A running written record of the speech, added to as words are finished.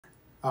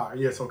All right,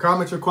 yeah, so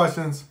comment your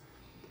questions.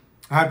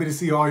 Happy to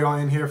see all y'all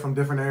in here from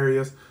different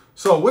areas.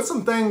 So what's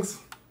some things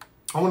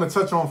I want to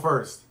touch on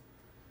first?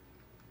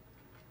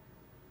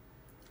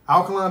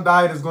 Alkaline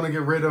diet is going to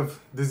get rid of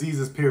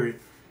diseases, period.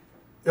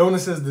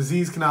 Illnesses,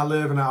 disease cannot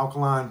live in an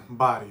alkaline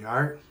body,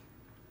 all right?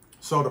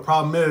 So the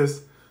problem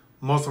is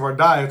most of our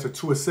diets are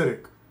too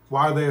acidic.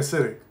 Why are they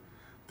acidic?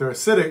 They're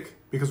acidic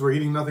because we're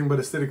eating nothing but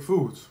acidic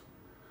foods.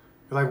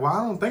 You're like, well,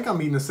 I don't think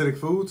I'm eating acidic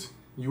foods.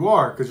 You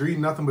are, because you're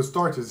eating nothing but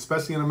starches,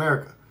 especially in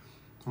America,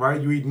 right?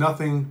 You eat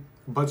nothing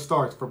but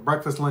starch for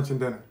breakfast, lunch, and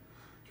dinner.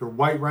 Your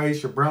white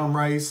rice, your brown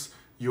rice,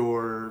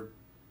 your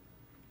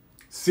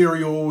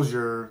cereals,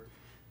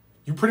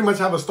 you pretty much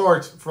have a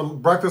starch for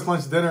breakfast,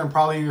 lunch, dinner, and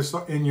probably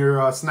in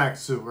your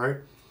snacks too, right?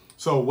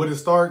 So what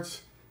is starch?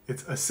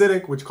 It's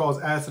acidic, which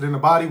causes acid in the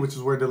body, which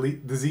is where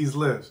disease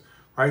lives,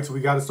 right? So we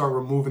got to start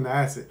removing the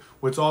acid,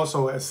 which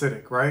also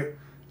acidic, right?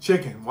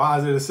 Chicken, why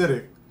is it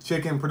acidic?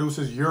 Chicken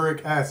produces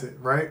uric acid,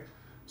 right?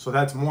 So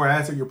that's more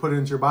acid you're putting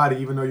into your body.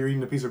 Even though you're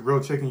eating a piece of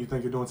grilled chicken, you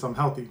think you're doing something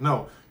healthy.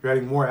 No, you're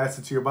adding more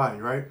acid to your body,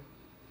 right?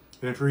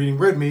 And if you're eating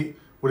red meat,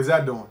 what is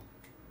that doing,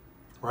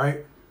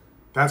 right?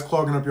 That's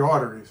clogging up your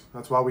arteries.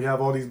 That's why we have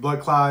all these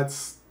blood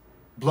clots,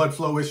 blood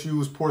flow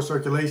issues, poor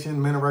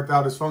circulation, men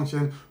erectile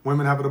dysfunction,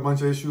 women having a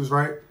bunch of issues,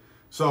 right?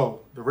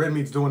 So the red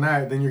meat's doing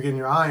that. Then you're getting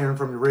your iron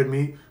from your red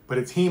meat, but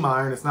it's heme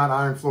iron. It's not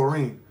iron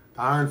fluorine.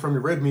 The iron from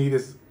your red meat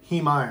is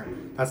heme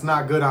iron. That's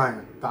not good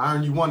iron. The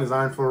iron you want is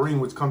iron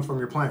fluorine, which comes from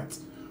your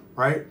plants,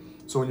 right?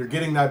 So when you're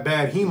getting that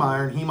bad heme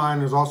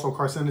iron is also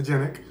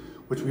carcinogenic,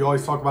 which we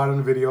always talk about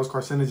in the videos.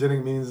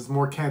 Carcinogenic means it's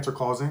more cancer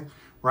causing,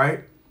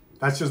 right?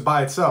 That's just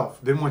by itself.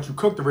 Then once you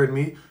cook the red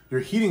meat, you're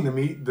heating the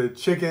meat, the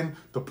chicken,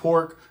 the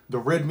pork, the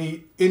red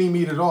meat, any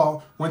meat at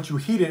all. Once you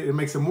heat it, it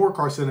makes it more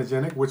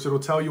carcinogenic, which it'll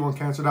tell you on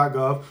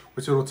cancer.gov,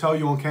 which it'll tell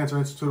you on Cancer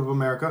Institute of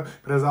America.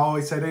 But as I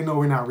always say, they know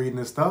we're not reading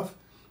this stuff,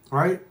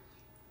 right?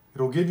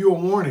 It'll give you a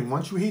warning.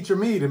 Once you heat your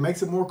meat, it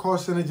makes it more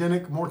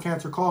carcinogenic, more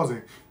cancer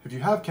causing. If you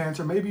have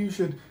cancer, maybe you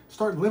should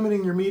start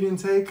limiting your meat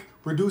intake,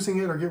 reducing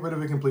it, or get rid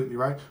of it completely,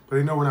 right? But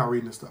they know we're not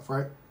reading this stuff,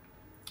 right?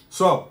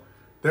 So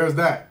there's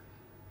that.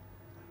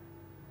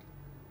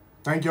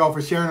 Thank you all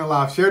for sharing the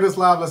live. Share this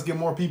live. Let's get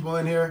more people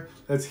in here.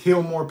 Let's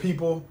heal more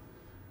people.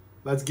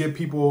 Let's get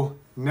people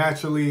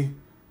naturally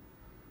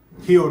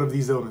healed of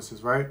these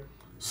illnesses, right?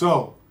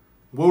 So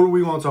what do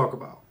we want to talk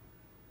about?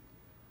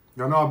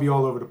 Y'all know I'll be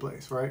all over the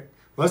place, right?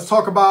 Let's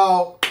talk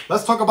about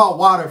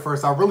water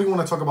first. I really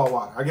want to talk about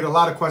water. I get a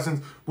lot of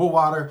questions. What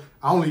water?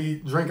 I only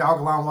drink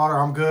alkaline water.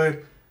 I'm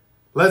good.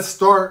 Let's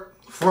start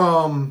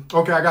from,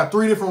 okay, I got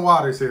 3 different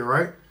waters here,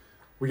 right?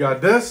 We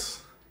got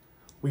this,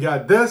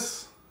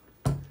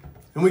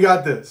 and we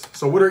got this.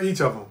 So what are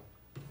each of them?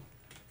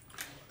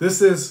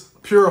 This is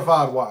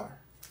purified water.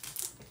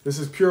 This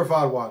is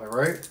purified water,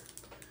 right?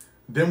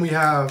 Then we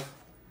have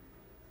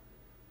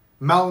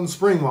mountain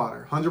spring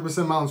water,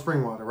 100% mountain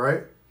spring water,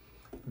 right?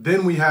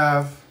 Then we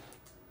have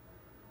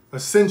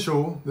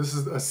Essential. This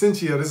is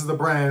Essentia. This is the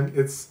brand.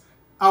 It's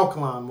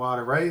alkaline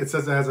water, right? It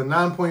says it has a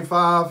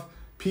 9.5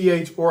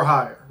 pH or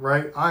higher,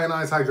 right?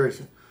 Ionized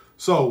hydration.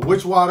 So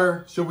which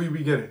water should we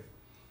be getting?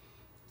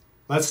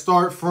 Let's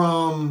start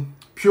from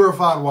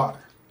purified water.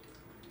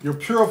 Your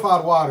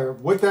purified water,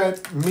 what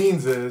that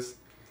means is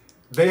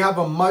they have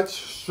a much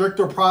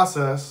stricter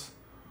process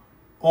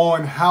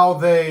on how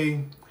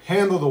they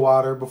handle the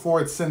water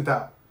before it's sent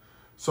out.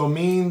 So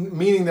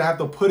meaning they have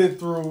to put it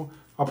through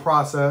a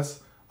process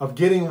of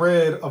getting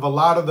rid of a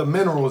lot of the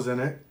minerals in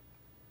it,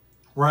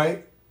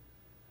 right?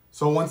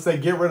 So once they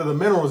get rid of the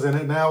minerals in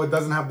it, now it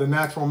doesn't have the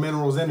natural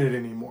minerals in it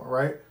anymore,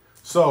 right?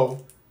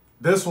 So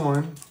this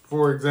one,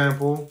 for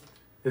example,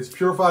 is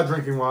purified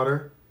drinking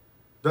water.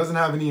 Doesn't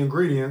have any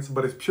ingredients,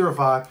 but it's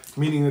purified,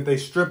 meaning that they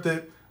stripped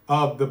it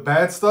of the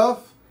bad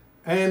stuff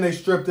and they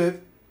stripped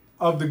it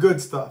of the good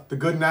stuff, the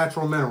good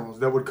natural minerals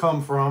that would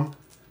come from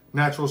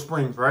natural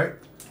springs, right?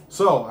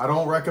 So I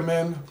don't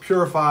recommend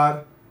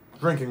purified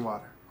drinking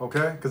water,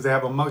 okay? Because they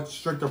have a much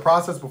stricter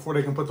process before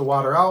they can put the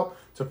water out.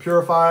 To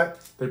purify it,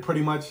 they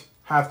pretty much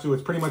have to.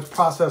 It's pretty much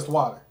processed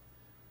water,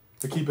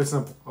 to keep it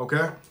simple,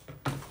 okay?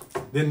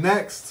 Then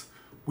next,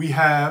 we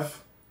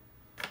have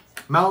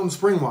mountain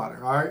spring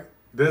water, all right?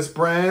 This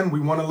brand, we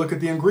want to look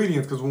at the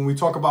ingredients, because when we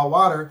talk about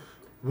water,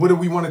 what do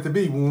we want it to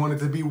be? We want it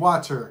to be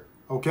water,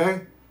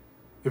 okay?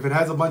 If it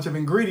has a bunch of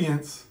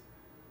ingredients,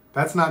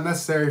 that's not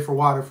necessary for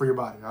water for your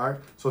body, all right?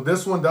 So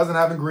this one doesn't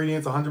have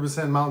ingredients,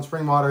 100% mountain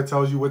spring water. It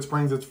tells you what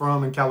springs it's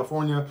from in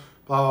California,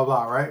 blah, blah,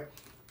 blah, right?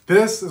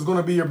 This is going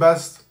to be your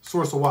best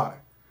source of water,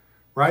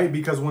 right?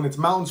 Because when it's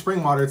mountain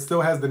spring water, it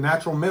still has the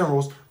natural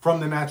minerals from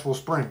the natural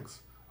springs.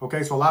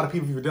 Okay, so a lot of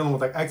people, if you're dealing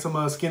with like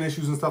eczema, skin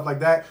issues and stuff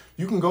like that,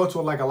 you can go to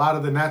like a lot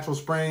of the natural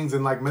springs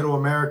in like middle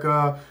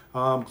America,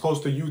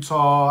 close to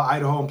Utah,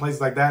 Idaho, and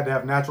places like that. They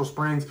have natural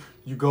springs.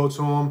 You go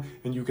to them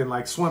and you can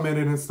like swim in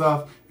it and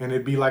stuff, and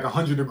it'd be like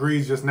 100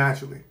 degrees just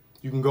naturally.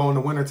 You can go in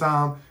the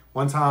wintertime.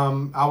 One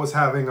time I was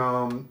having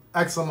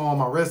eczema on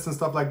my wrists and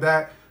stuff like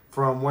that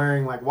from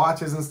wearing like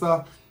watches and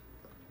stuff.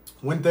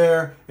 Went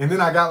there, and then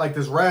I got like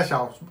this rash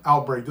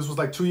outbreak. This was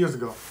like 2 years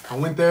ago. I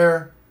went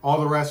there. All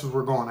the rashes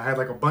were gone. I had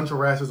like a bunch of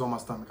rashes on my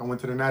stomach. I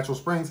went to the natural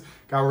springs,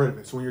 got rid of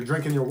it. So when you're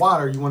drinking your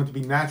water, you want it to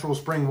be natural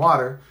spring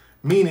water,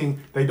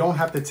 meaning they don't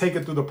have to take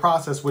it through the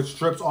process which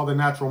strips all the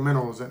natural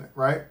minerals in it,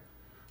 right?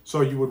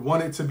 So you would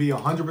want it to be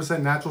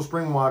 100% natural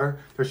spring water.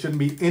 There shouldn't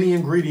be any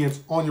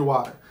ingredients on your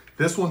water.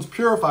 This one's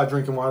purified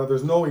drinking water.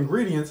 There's no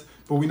ingredients,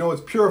 but we know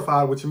it's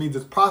purified, which means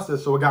it's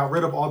processed. So it got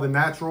rid of all the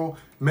natural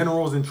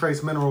minerals and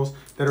trace minerals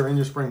that are in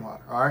your spring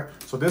water. All right.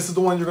 So this is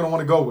the one you're going to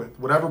want to go with.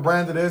 Whatever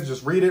brand it is,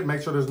 just read it.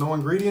 Make sure there's no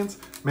ingredients.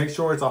 Make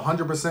sure it's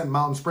 100%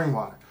 mountain spring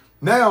water.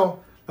 Now,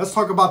 let's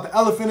talk about the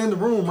elephant in the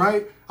room,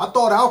 right? I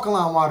thought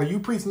alkaline water. You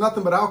preach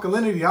nothing but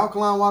alkalinity.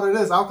 Alkaline water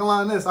this,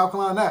 alkaline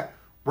that.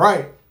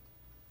 Right.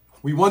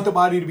 We want the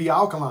body to be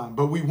alkaline,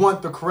 but we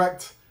want the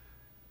correct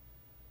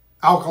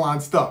alkaline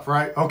stuff,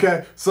 right?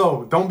 Okay,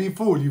 so don't be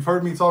fooled. You've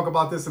heard me talk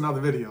about this in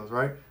other videos,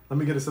 right? Let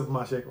me get a sip of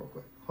my shake real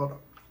quick. Hold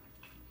up.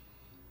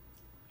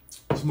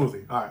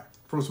 Smoothie. All right,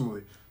 fruit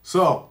smoothie.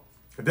 So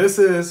this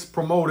is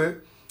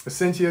promoted.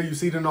 Essentia, you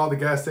see it in all the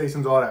gas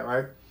stations, all that,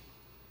 right?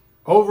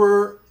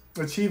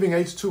 Overachieving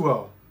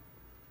H2O,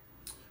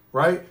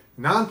 right?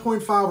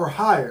 9.5 or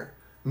higher,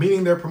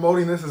 meaning they're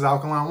promoting this as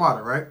alkaline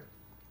water, right?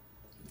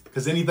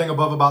 Because anything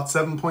above about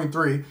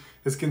 7.3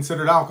 is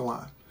considered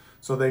alkaline.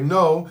 So they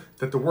know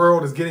that the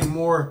world is getting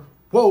more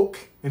woke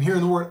and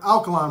hearing the word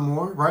alkaline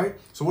more, right?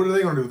 So what are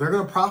they going to do? They're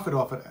going to profit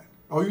off of that.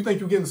 Oh, you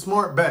think you're getting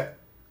smart? Bet.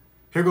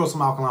 Here goes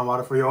some alkaline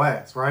water for your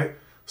ass, right?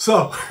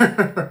 So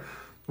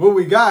what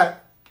we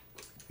got,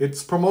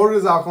 it's promoted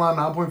as alkaline,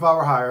 9.5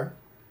 or higher.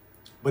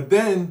 But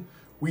then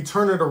we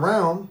turn it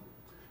around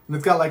and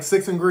it's got like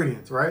 6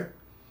 ingredients, right?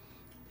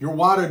 Your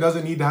water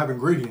doesn't need to have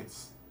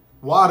ingredients.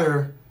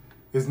 Water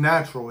is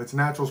natural. It's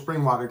natural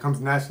spring water. It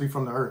comes naturally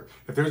from the earth.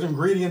 If there's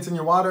ingredients in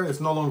your water, it's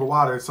no longer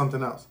water. It's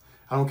something else.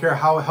 I don't care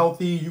how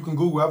healthy. You can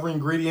Google every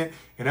ingredient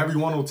and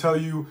everyone will tell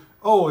you,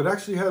 oh, it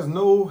actually has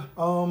no,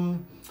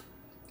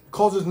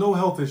 causes no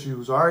health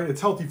issues. All right.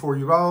 It's healthy for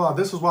you. Blah, blah, blah.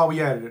 This is why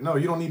we added it. No,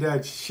 you don't need to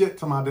add shit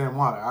to my damn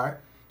water. All right.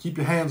 Keep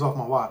your hands off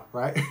my water.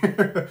 Right.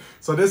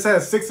 So this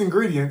has 6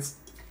 ingredients.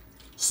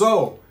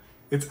 So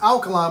it's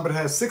alkaline, but it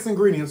has 6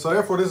 ingredients. So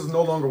therefore, this is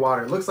no longer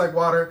water. It looks like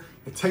water.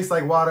 It tastes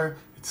like water.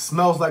 It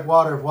smells like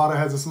water if water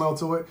has a smell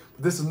to it.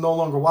 But this is no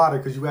longer water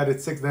because you added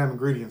 6 damn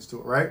ingredients to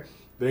it, right?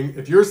 Then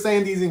if you're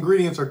saying these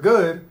ingredients are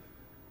good,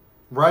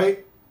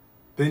 right,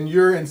 then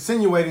you're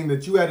insinuating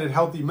that you added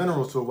healthy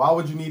minerals to it. Why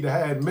would you need to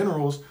add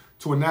minerals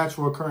to a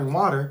natural occurring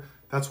water?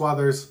 That's why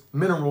there's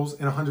minerals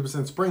in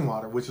 100% spring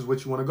water, which is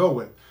what you want to go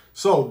with.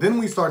 So then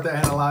we start to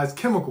analyze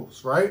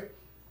chemicals, right?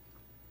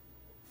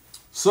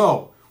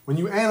 So when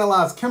you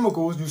analyze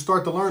chemicals, you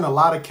start to learn a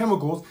lot of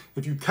chemicals.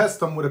 If you test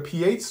them with a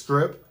pH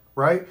strip,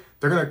 right,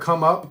 they're going to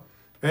come up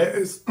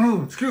as,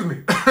 excuse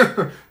me,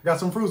 got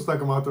some fruit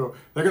stuck in my throat.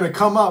 They're going to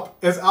come up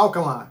as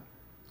alkaline,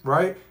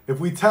 right? If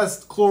we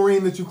test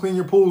chlorine that you clean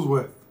your pools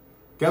with,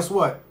 guess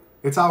what?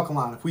 It's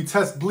alkaline. If we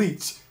test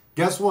bleach,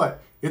 guess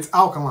what? It's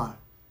alkaline.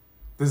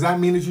 Does that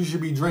mean that you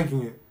should be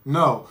drinking it?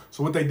 No.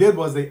 So what they did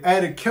was they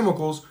added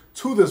chemicals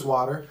to this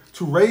water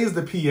to raise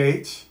the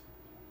pH,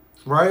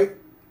 right,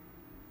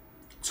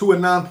 to a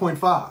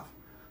 9.5.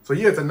 So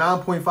yeah, it's a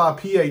 9.5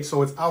 pH,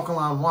 so it's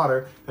alkaline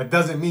water. That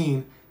doesn't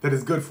mean that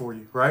it's good for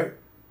you, right?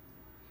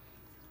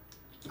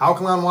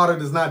 Alkaline water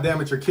does not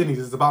damage your kidneys.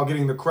 It's about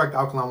getting the correct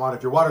alkaline water.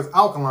 If your water is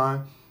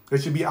alkaline,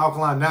 it should be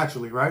alkaline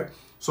naturally, right?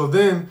 So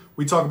then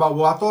we talk about,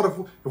 well, I thought if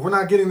we're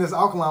not getting this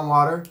alkaline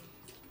water,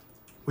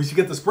 we should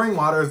get the spring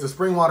water. Is the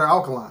spring water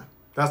alkaline?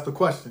 That's the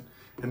question.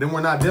 And then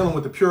we're not dealing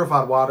with the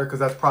purified water because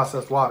that's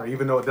processed water,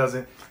 even though it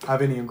doesn't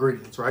have any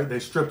ingredients, right? They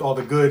stripped all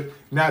the good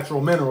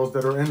natural minerals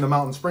that are in the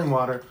mountain spring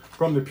water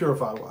from the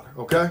purified water,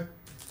 okay?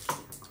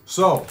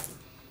 So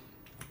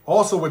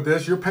also with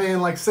this, you're paying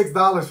like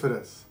 $6 for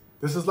this.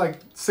 This is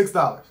like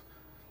 $6,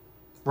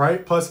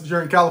 right? Plus if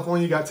you're in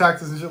California, you got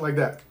taxes and shit like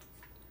that.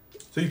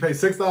 So you pay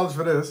 $6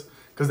 for this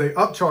because they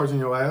upcharging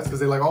your ass because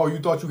they're like, oh, you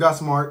thought you got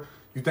smart.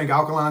 You think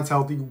alkaline's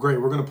healthy? Great.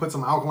 We're going to put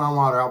some alkaline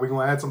water out. We're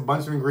going to add some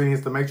bunch of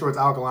ingredients to make sure it's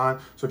alkaline.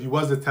 So if you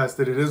was to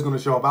test it, it is going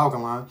to show up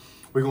alkaline.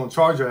 We're going to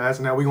charge your ass.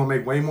 And now we're going to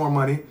make way more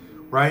money,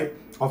 right,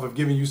 off of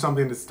giving you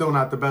something that's still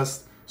not the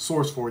best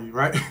source for you,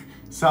 right?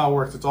 That's how it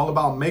works. It's all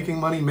about making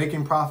money,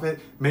 making profit,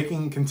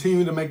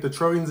 continuing to make the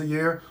trillions a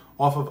year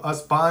off of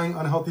us buying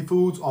unhealthy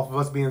foods, off of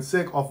us being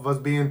sick, off of us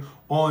being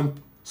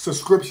on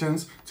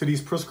subscriptions to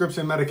these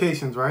prescription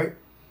medications, right?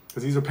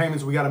 Because these are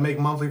payments we got to make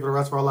monthly for the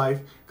rest of our life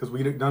because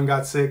we done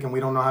got sick and we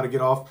don't know how to get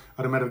off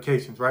of the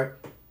medications, right?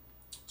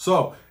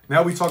 So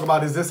now we talk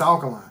about, is this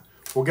alkaline?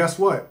 Well, guess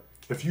what?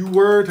 If you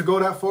were to go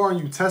that far and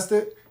you test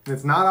it and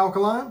it's not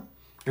alkaline,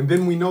 and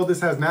then we know this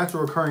has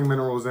natural occurring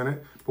minerals in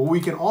it, but what we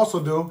can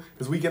also do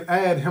is we can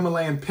add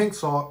Himalayan pink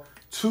salt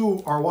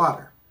to our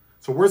water.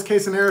 So worst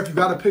case scenario, if you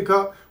got to pick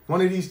up one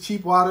of these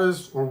cheap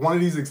waters or one of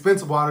these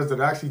expensive waters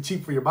that are actually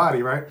cheap for your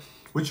body, right?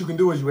 What you can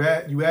do is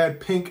you add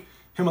pink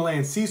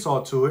Himalayan sea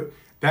salt to it.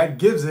 That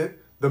gives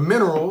it the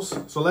minerals.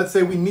 So let's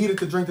say we needed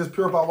to drink this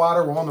purified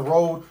water. We're on the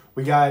road.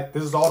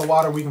 This is all the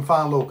water we can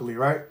find locally,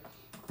 right?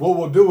 what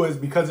we'll do is,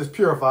 because it's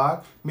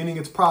purified, meaning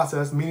it's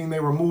processed, meaning they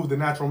remove the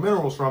natural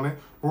minerals from it,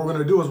 what we're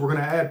going to do is we're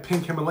going to add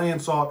pink Himalayan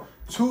salt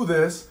to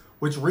this,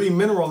 which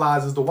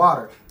remineralizes the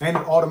water, and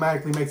it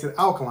automatically makes it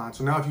alkaline.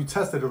 So now if you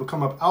test it, it'll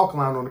come up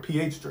alkaline on the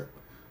pH strip.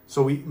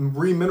 So we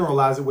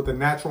remineralize it with the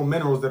natural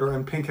minerals that are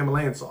in pink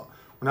Himalayan salt.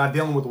 We're not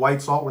dealing with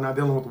white salt. We're not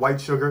dealing with white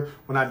sugar.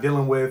 We're not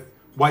dealing with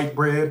white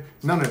bread.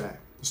 None of that.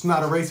 It's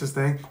not a racist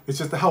thing. It's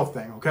just a health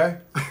thing, okay?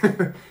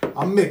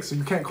 I'm mixed, so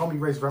you can't call me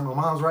racist, right? My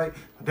mom's right.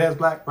 My dad's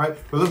black, right?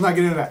 But let's not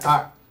get into that. All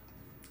right.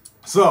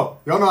 So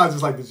y'all know I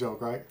just like to joke,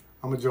 right?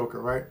 I'm a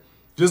joker, right?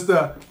 Just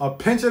a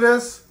pinch of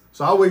this.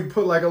 So I always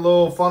put like a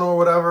little funnel or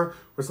whatever,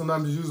 or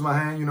sometimes just use my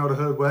hand, you know, the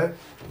hood way.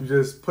 You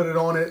just put it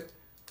on it,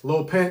 a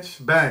little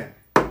pinch, bang.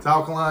 It's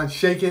alkaline,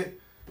 shake it,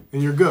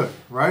 and you're good,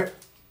 right?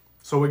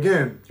 So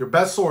again, your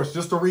best source,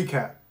 just to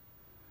recap.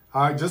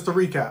 All right, just to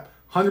recap.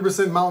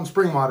 100% mountain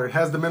spring water. It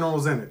has the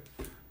minerals in it.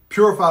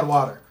 Purified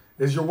water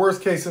is your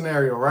worst case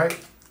scenario, right?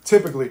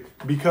 Typically,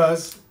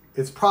 because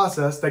it's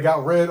processed, they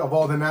got rid of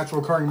all the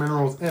natural occurring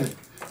minerals in it.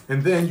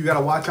 And then you got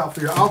to watch out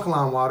for your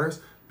alkaline waters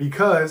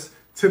because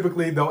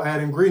typically they'll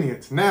add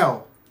ingredients.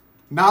 Now,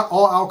 not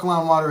all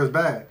alkaline water is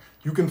bad.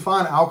 You can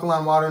find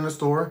alkaline water in the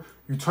store.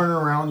 You turn it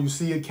around, you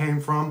see it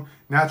came from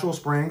natural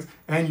springs,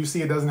 and you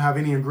see it doesn't have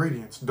any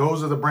ingredients.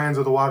 Those are the brands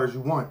of the waters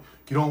you want.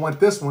 You don't want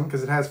this one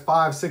because it has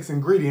 5, 6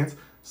 ingredients.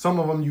 Some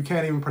of them you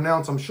can't even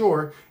pronounce, I'm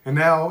sure. And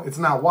now it's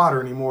not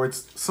water anymore.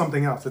 It's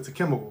something else. It's a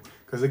chemical.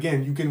 Because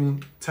again, you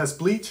can test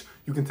bleach.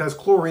 You can test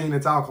chlorine.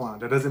 It's alkaline.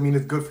 That doesn't mean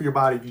it's good for your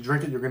body. If you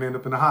drink it, you're going to end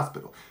up in the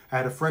hospital. I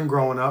had a friend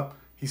growing up.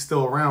 He's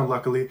still around,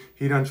 luckily.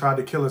 He done tried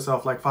to kill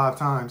himself like 5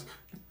 times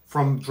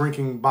from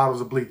drinking bottles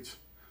of bleach.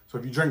 So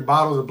if you drink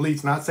bottles of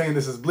bleach, not saying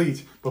this is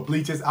bleach, but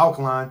bleach is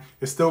alkaline,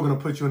 it's still going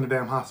to put you in the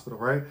damn hospital,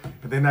 right?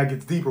 And then that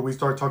gets deeper. We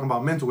start talking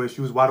about mental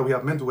issues. Why do we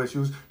have mental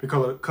issues?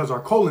 Because our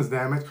colon's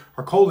damaged.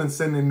 Our colon's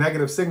sending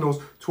negative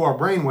signals to our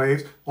brain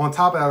waves. On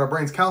top of that, our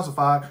brain's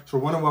calcified. So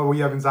we're wondering why we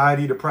have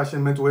anxiety,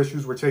 depression, mental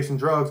issues. We're chasing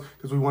drugs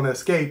because we want to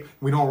escape.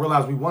 We don't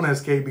realize we want to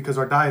escape because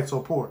our diet's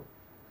so poor.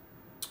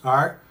 All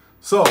right?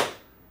 So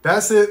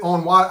that's it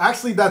on water.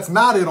 Actually, that's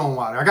not it on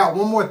water. I got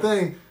one more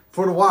thing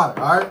for the water,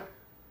 all right?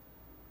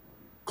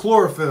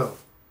 Chlorophyll.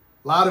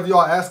 A lot of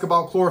y'all ask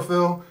about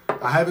chlorophyll.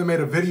 I haven't made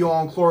a video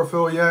on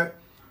chlorophyll yet.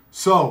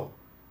 So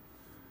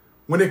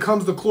when it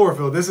comes to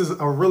chlorophyll, this is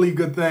a really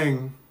good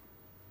thing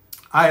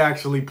I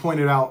actually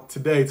pointed out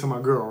today to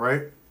my girl,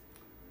 right?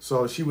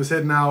 So she was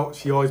heading out.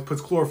 She always puts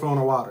chlorophyll in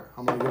her water.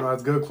 I'm like, you know,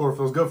 that's good.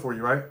 Chlorophyll's good for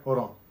you, right? Hold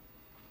on.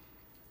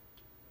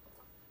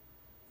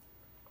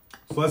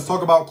 So let's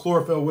talk about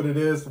chlorophyll, what it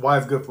is, why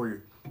it's good for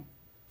you.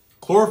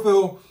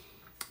 Chlorophyll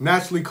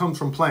naturally comes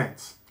from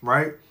plants,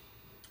 right?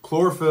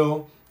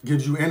 Chlorophyll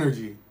gives you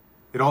energy.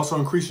 It also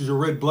increases your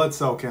red blood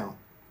cell count,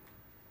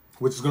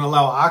 which is going to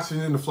allow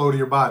oxygen to flow to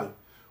your body,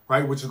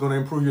 right? Which is going to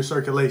improve your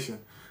circulation.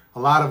 A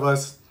lot of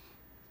us,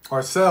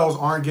 our cells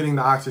aren't getting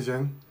the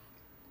oxygen,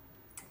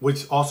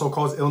 which also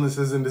causes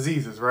illnesses and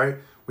diseases, right?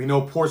 We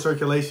know poor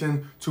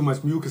circulation, too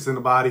much mucus in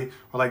the body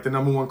are like the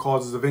 #1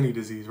 causes of any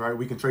disease, right?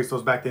 We can trace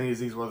those back to any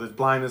disease, whether it's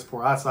blindness,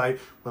 poor eyesight,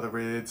 whether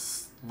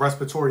it's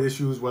respiratory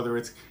issues, whether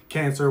it's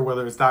cancer,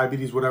 whether it's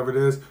diabetes, whatever it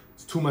is.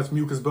 It's too much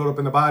mucus built up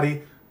in the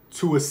body,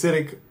 too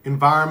acidic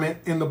environment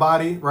in the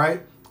body,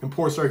 right? And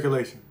poor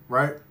circulation,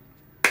 right?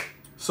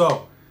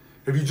 So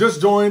if you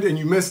just joined and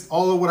you missed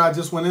all of what I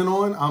just went in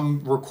on,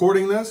 I'm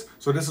recording this.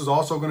 So this is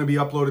also going to be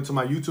uploaded to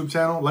my YouTube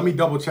channel. Let me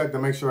double check to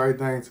make sure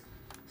everything's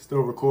still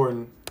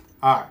recording.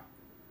 All right.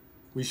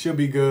 We should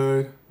be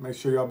good. Make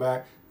sure y'all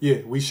back.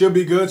 Yeah, we should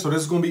be good. So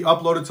this is going to be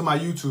uploaded to my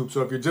YouTube.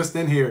 So if you're just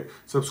in here,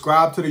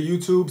 subscribe to the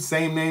YouTube,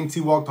 same name,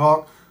 T-Walk the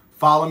Hawk.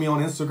 Follow me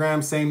on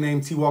Instagram, same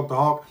name, T-Walk the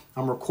Hawk.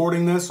 I'm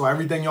recording this, so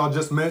everything y'all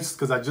just missed,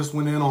 because I just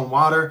went in on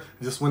water,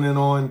 I just went in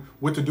on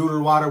what to do to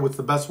the water, what's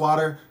the best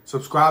water.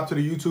 Subscribe to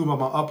the YouTube. I'm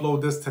going to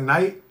upload this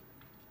tonight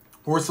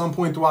or some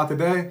point throughout the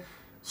day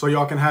so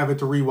y'all can have it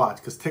to rewatch,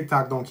 because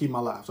TikTok don't keep my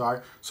lives, all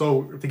right?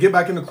 So to get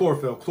back into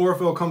chlorophyll,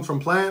 chlorophyll comes from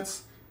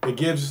plants. It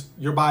gives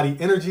your body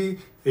energy.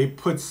 It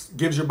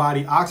gives your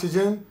body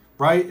oxygen,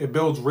 right? It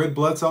builds red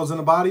blood cells in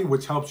the body,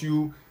 which helps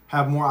you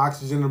have more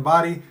oxygen in the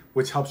body,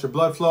 which helps your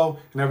blood flow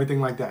and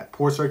everything like that.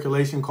 Poor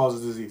circulation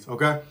causes disease,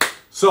 okay?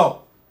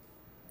 So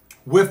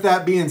with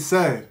that being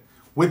said,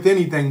 with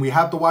anything, we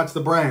have to watch the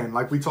brand,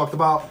 like we talked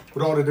about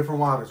with all the different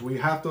waters. We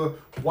have to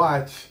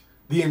watch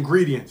the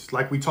ingredients,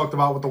 like we talked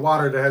about with the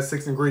water that has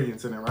 6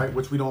 ingredients in it, right?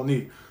 Which we don't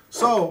need.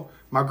 So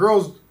my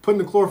girl's putting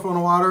the chlorophyll in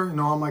the water. You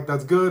know, I'm like,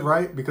 that's good,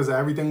 right? Because of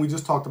everything we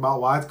just talked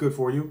about, why it's good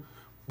for you.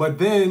 But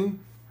then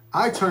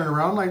I turn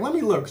around, I'm like, let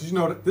me look. Because, you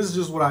know, this is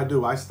just what I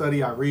do. I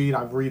study, I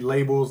read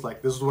labels.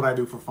 Like, this is what I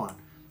do for fun.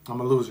 I'm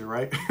a loser,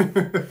 right?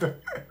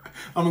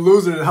 I'm a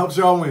loser that helps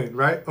y'all win,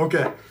 right?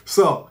 Okay,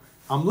 so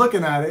I'm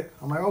looking at it.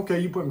 I'm like, okay,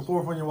 you putting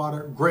chlorophyll in your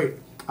water. Great.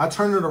 I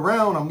turn it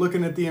around. I'm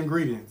looking at the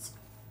ingredients.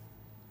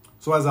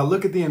 So as I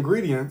look at the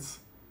ingredients,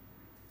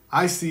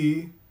 I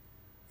see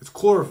it's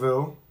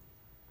chlorophyll,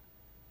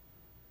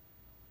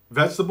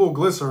 vegetable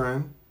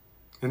glycerin,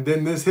 and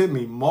then this hit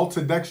me,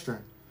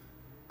 maltodextrin.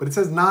 But it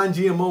says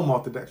non-GMO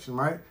maltodextrin,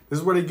 right? This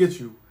is where they get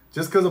you.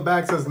 Just because a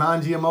bag says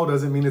non-GMO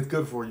doesn't mean it's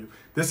good for you.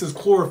 This is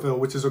chlorophyll,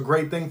 which is a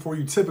great thing for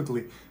you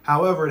typically.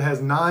 However, it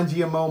has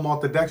non-GMO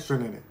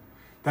maltodextrin in it.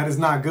 That is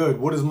not good.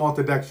 What is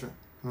maltodextrin?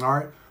 All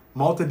right.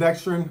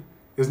 Maltodextrin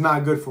is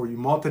not good for you.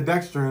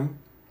 Maltodextrin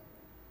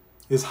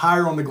is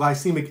higher on the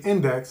glycemic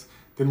index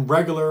than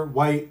regular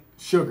white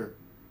sugar.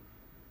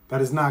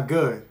 That is not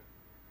good.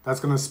 That's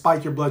going to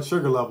spike your blood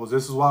sugar levels.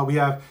 This is why we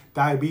have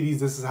diabetes.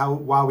 This is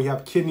why we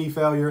have kidney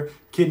failure,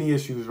 kidney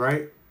issues,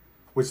 right?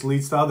 Which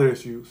leads to other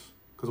issues.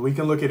 Because we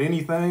can look at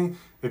anything.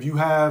 If you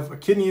have a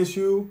kidney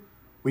issue,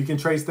 we can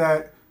trace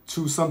that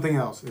to something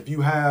else. If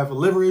you have a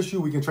liver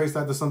issue, we can trace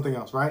that to something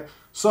else, right?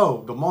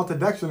 So the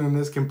maltodextrin in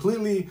this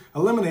completely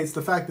eliminates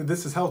the fact that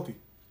this is healthy.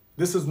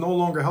 This is no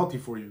longer healthy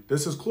for you.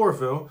 This is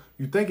chlorophyll.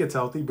 You think it's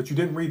healthy, but you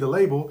didn't read the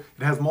label.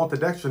 It has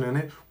maltodextrin in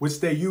it, which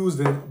they use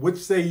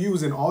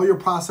in all your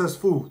processed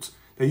foods.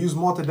 They use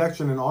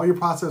maltodextrin in all your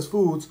processed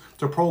foods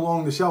to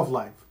prolong the shelf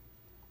life.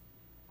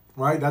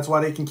 Right? That's why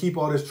they can keep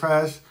all this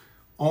trash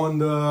on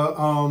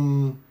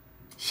the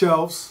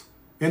shelves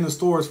in the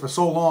stores for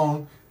so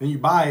long. Then you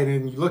buy it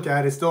and you look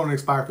at it, it's still don't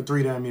expire for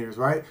 3 damn years,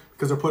 right?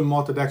 Because they're putting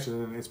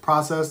maltodextrin in it. It's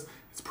processed.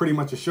 It's pretty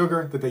much a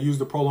sugar that they use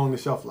to prolong the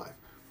shelf life.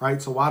 Right?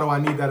 So why do I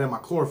need that in my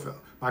chlorophyll?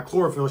 My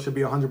chlorophyll should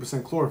be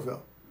 100%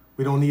 chlorophyll.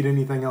 We don't need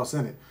anything else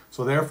in it.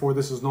 So therefore,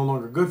 this is no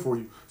longer good for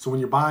you. So when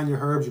you're buying your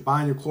herbs, you're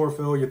buying your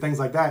chlorophyll, your things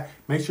like that,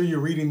 make sure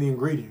you're reading the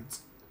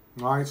ingredients.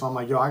 All right? So I'm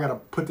like, yo, I got to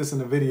put this in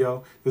the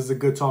video. This is a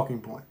good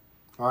talking point.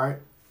 All right?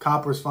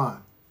 Copper is fine.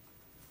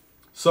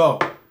 So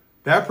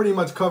that pretty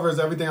much covers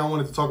everything I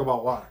wanted to talk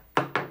about water.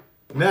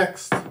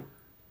 Next,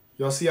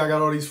 y'all see I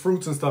got all these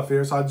fruits and stuff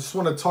here. So I just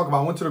want to talk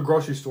about, I went to the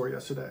grocery store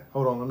yesterday.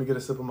 Hold on, let me get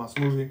a sip of my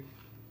smoothie.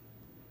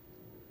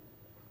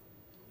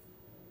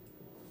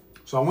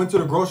 So I went to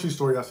the grocery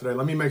store yesterday.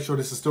 Let me make sure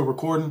this is still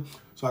recording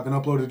so I can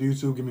upload it to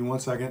YouTube. Give me 1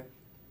 second.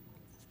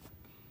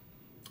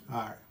 All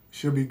right,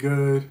 should be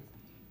good.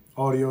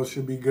 Audio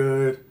should be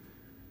good.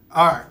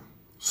 All right,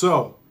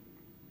 so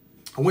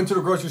I went to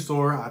the grocery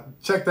store. I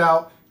checked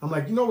out. I'm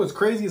like, you know what's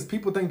crazy is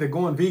people think that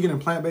going vegan and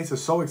plant-based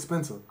is so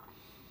expensive.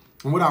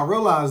 And what I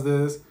realized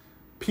is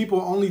people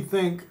only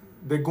think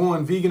that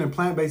going vegan and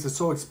plant-based is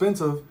so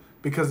expensive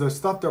because the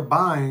stuff they're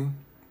buying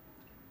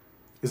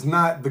is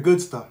not the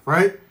good stuff,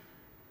 right?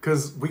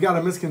 Because we got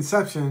a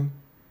misconception,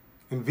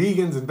 and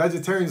vegans and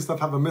vegetarians and stuff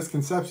have a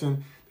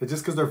misconception that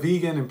just because they're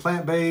vegan and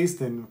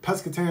plant-based and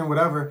pescatarian,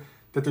 whatever,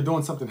 that they're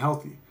doing something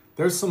healthy.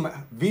 There's some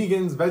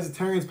vegans,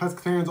 vegetarians,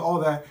 pescatarians, all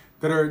that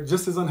are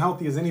just as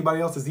unhealthy as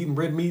anybody else that's eating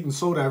red meat and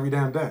soda every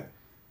damn day. And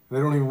they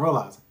don't even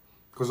realize it.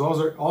 Because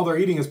all they're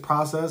eating is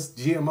processed,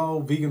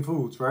 GMO, vegan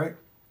foods, right?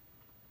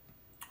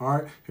 All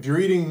right. If you're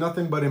eating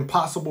nothing but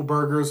Impossible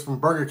burgers from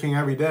Burger King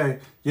every day,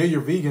 yeah,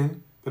 you're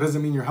vegan. That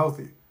doesn't mean you're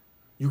healthy.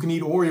 You can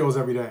eat Oreos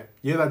every day.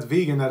 Yeah, that's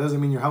vegan. That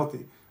doesn't mean you're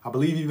healthy. I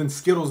believe even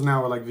Skittles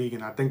now are like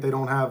vegan. I think they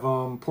don't have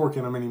pork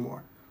in them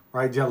anymore,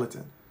 right?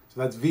 Gelatin.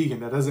 So that's vegan.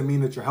 That doesn't mean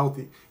that you're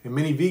healthy. And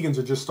many vegans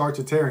are just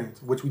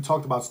starchitarians, which we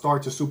talked about.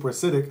 Starch is super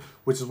acidic,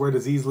 which is where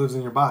disease lives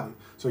in your body.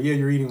 So yeah,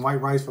 you're eating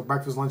white rice for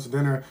breakfast, lunch,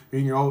 dinner.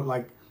 You're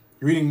eating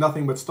you're eating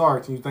nothing but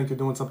starch, and you think you're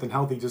doing something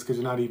healthy just because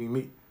you're not eating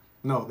meat.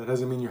 No, that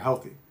doesn't mean you're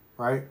healthy,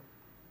 right?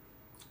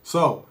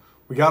 So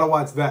we gotta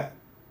watch that.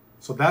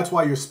 So that's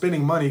why you're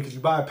spending money, because you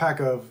buy a pack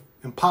of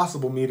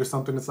Impossible meat or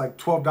something. It's like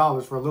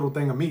 $12 for a little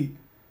thing of meat,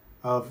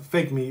 of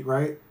fake meat,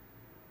 right?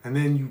 And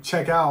then you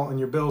check out and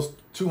your bill's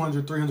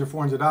 $200, $300,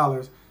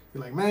 $400.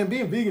 You're like, man,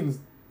 being vegan is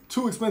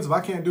too expensive.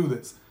 I can't do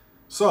this.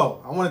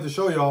 So I wanted to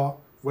show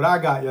y'all what I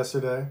got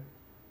yesterday.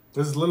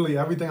 This is literally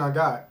everything I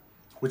got,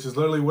 which is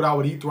literally what I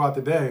would eat throughout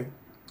the day,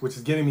 which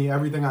is getting me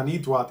everything I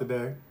need throughout the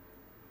day,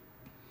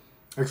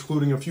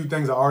 excluding a few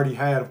things I already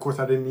had. Of course,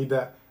 I didn't need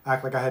that.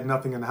 Act like I had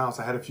nothing in the house.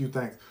 I had a few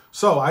things.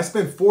 So I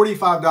spent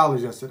 $45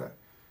 yesterday.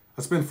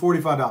 I spent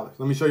 $45.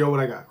 Let me show you what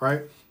I got,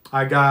 right?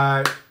 I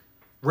got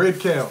red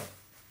kale.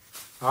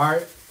 All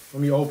right.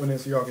 Let me open it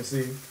so y'all can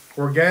see.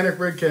 Organic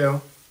red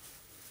kale.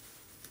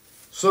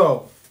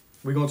 So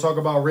we're going to talk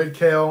about red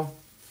kale.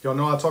 Y'all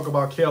know I talk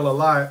about kale a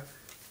lot.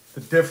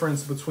 The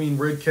difference between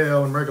red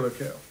kale and regular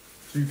kale.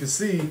 So you can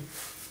see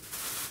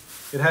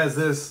it has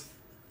this,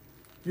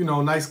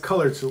 nice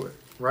color to it,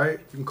 right?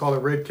 You can call it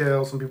red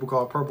kale. Some people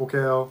call it purple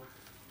kale.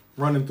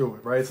 Running through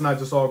it, right? It's not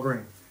just all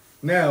green.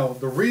 Now,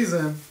 the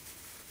reason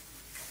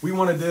we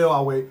want to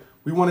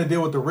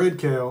deal with the red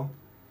kale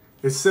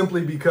is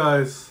simply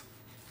because,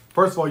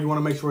 first of all, you want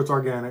to make sure it's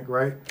organic,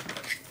 right?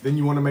 Then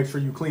you want to make sure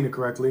you clean it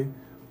correctly.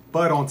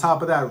 But on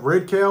top of that,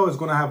 red kale is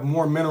going to have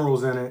more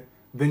minerals in it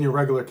than your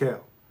regular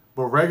kale.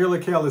 But regular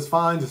kale is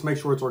fine, just make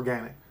sure it's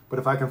organic. But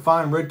if I can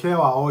find red kale,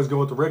 I always go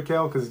with the red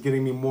kale because it's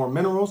getting me more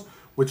minerals,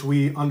 which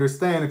we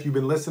understand if you've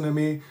been listening to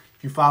me,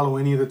 if you follow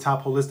any of the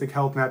top holistic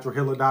health, natural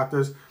healer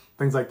doctors,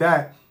 things like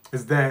that,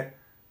 is that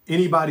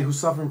anybody who's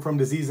suffering from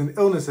disease and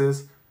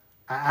illnesses,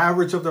 an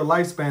average of their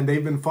lifespan,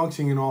 they've been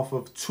functioning off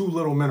of too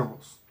little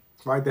minerals,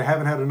 right? They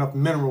haven't had enough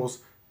minerals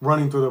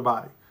running through their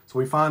body. So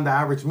we find the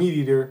average meat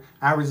eater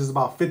averages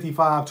about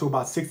 55 to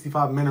about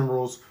 65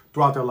 minerals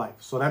throughout their life.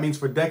 So that means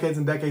for decades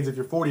and decades, if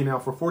you're 40 now,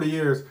 for 40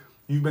 years,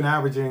 you've been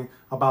averaging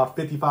about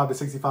 55 to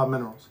 65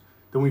 minerals.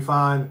 Then we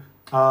find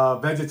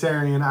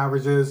vegetarian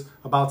averages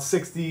about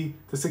 60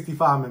 to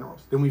 65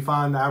 minerals. Then we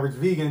find the average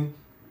vegan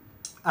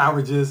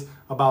averages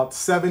about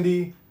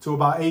 70 to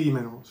about 80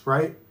 minerals,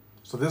 right?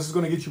 So this is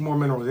going to get you more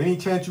minerals. Any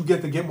chance you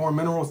get to get more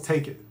minerals,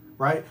 take it,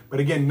 right? But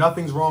again,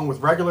 nothing's wrong with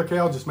regular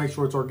kale. Just make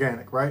sure it's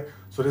organic, right?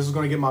 So this is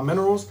going to get my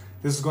minerals.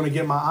 This is going to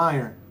get my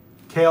iron.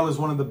 Kale is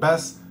one of the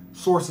best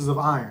sources of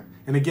iron.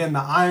 And again, the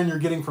iron you're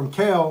getting from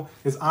kale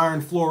is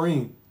iron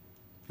fluorine,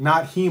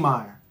 not heme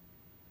iron,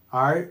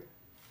 all right?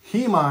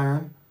 Heme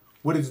iron,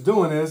 what it's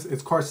doing is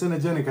it's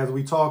carcinogenic, as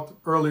we talked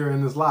earlier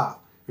in this live.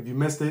 If you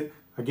missed it,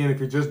 again, if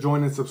you're just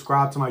joining,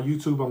 subscribe to my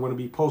YouTube. I'm going to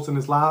be posting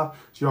this live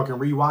so y'all can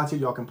rewatch it.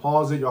 Y'all can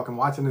pause it. Y'all can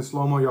watch it in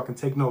slow-mo. Y'all can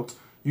take notes.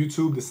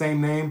 YouTube, the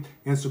same name.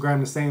 Instagram,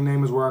 the same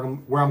name is where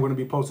I'm going to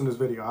be posting this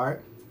video, all right?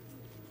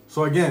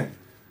 So again,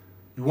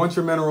 you want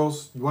your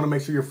minerals. You want to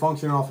make sure you're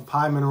functioning off of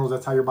high minerals.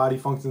 That's how your body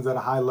functions at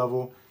a high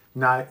level,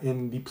 not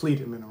in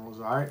depleted minerals,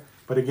 all right?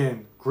 But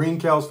again, green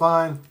kale's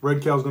fine.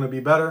 Red kale's going to be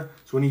better.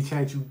 So any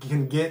chance you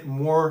can get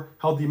more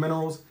healthy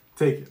minerals,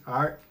 take it,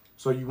 all right?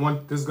 So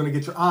this is going to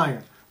get your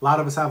iron. A lot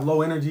of us have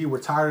low energy. We're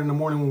tired in the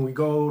morning when we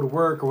go to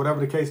work or whatever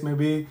the case may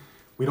be.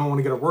 We don't want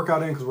to get a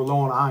workout in because we're low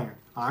on iron.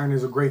 Iron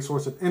is a great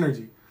source of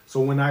energy. So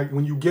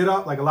when you get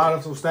up, like a lot of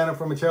us will stand up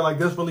from a chair like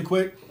this really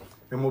quick,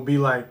 and we'll be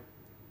like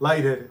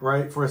lightheaded,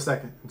 right, for a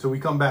second until we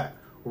come back.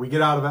 Or we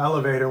get out of an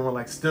elevator and we're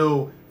like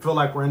still feel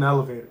like we're in the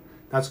elevator.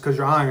 That's because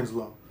your iron's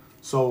low.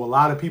 So a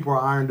lot of people are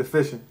iron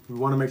deficient. We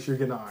want to make sure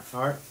you're getting iron,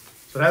 all right?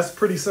 So that's a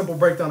pretty simple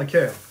breakdown of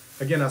kale.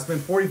 Again, I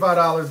spent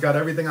 $45, got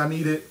everything I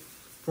needed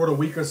for the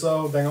week or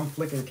so. Dang, I'm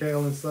flicking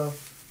kale and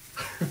stuff.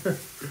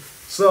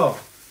 So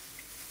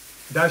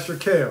that's your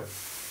kale.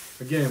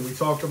 Again, we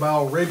talked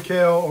about red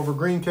kale over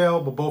green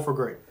kale, but both are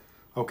great.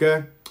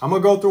 Okay? I'm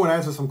going to go through and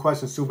answer some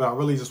questions too, but I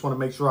really just want to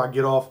make sure I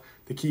get off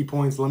the key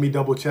points. Let me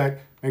double check,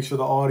 make sure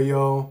the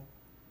audio,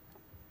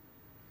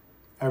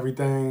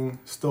 everything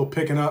still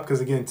picking up.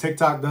 Because again,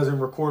 TikTok doesn't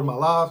record my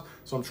lives,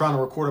 so I'm trying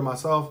to record it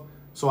myself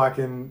so I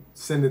can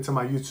send it to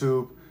my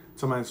YouTube,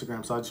 to my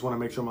Instagram. So I just want to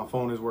make sure my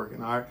phone is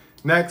working. All right.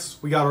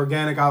 Next, we got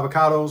organic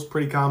avocados.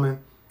 Pretty common.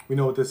 We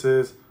know what this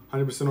is.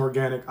 100%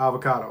 organic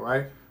avocado,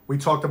 right? We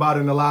talked about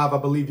it in the live, I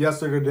believe,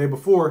 yesterday or the day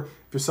before.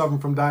 If you're suffering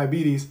from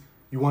diabetes,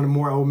 you want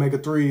more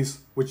omega-3s,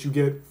 which you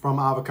get from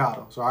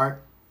avocados, all right?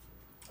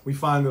 We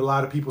find that a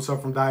lot of people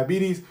suffer from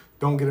diabetes,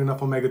 don't get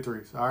enough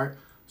omega-3s, all right?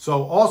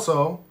 So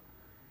also,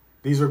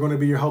 these are going to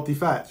be your healthy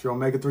fats. Your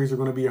omega-3s are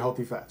going to be your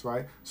healthy fats,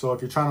 right? So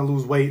if you're trying to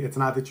lose weight, it's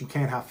not that you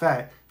can't have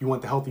fat. You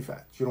want the healthy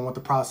fats. You don't want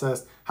the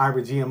processed,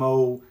 hybrid,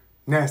 GMO,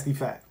 nasty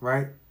fat,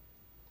 right?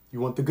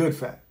 You want the good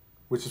fat,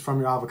 which is from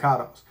your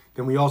avocados.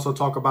 Then we also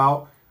talk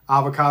about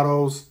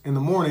avocados in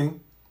the morning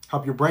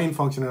help your brain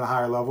function at a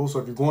higher level. So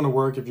if you're going to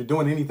work, if you're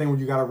doing anything where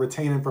you got to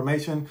retain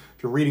information,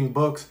 if you're reading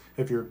books,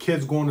 if your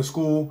kid's going to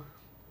school,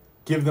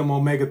 give them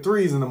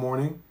omega-3s in the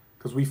morning,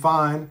 because we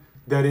find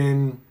that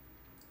in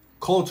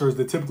cultures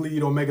that typically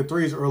eat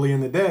omega-3s early in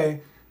the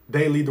day,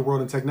 they lead the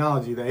world in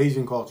technology, the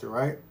Asian culture,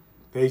 right?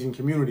 The Asian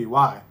community.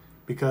 Why?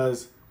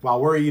 Because while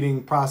we're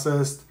eating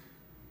processed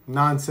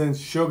nonsense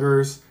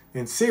sugars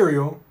and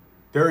cereal,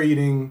 they're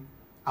eating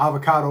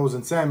avocados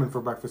and salmon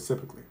for breakfast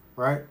typically,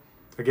 right?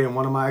 Again,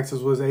 one of my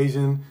exes was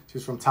Asian.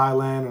 She's from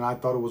Thailand, and I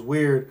thought it was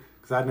weird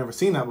because I'd never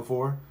seen that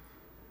before.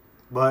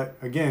 But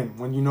again,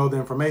 when you know the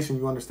information,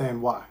 you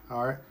understand why,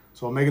 all right?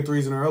 So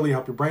omega-3s in the early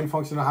help your brain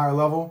function at a higher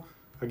level.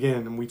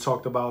 Again, and we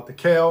talked about the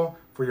kale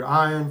for your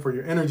iron, for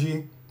your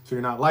energy, so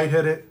you're not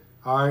lightheaded,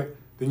 all right?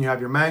 Then you have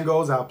your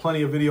mangoes. I have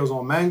plenty of videos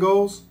on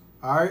mangoes,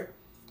 all right?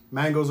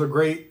 Mangoes are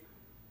great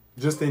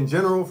just in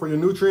general for your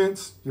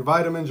nutrients, your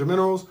vitamins, your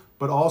minerals,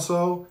 but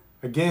also,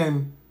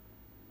 again,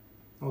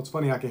 oh, it's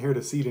funny, I can hear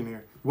the seed in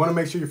here. You want to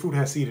make sure your food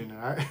has seed in it,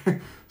 all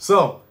right?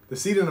 So the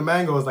seed in the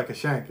mango is like a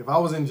shank. If I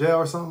was in jail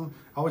or something,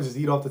 I would just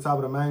eat off the top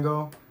of the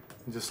mango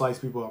and just slice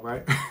people up,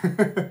 right?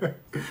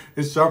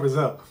 It's sharp as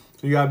hell.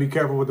 So you got to be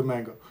careful with the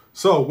mango.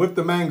 So with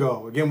the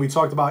mango, again, we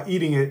talked about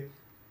eating it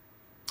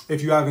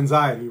if you have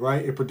anxiety,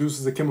 right? It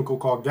produces a chemical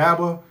called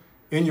GABA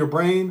in your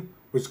brain,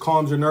 which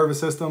calms your nervous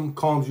system,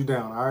 calms you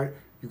down, all right?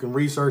 You can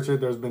research it.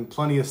 There's been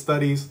plenty of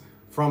studies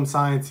from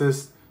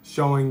scientists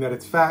showing that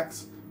it's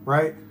facts,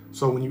 right?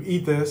 So when you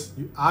eat this,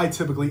 I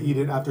typically eat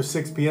it after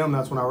 6 p.m.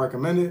 That's when I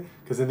recommend it,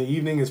 because in the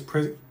evening is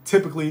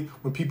typically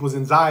when people's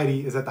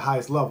anxiety is at the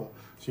highest level.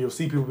 So you'll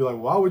see people be like,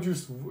 why would you,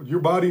 your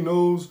body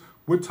knows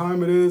what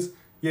time it is.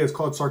 Yeah, it's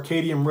called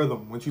circadian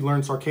rhythm. Once you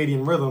learn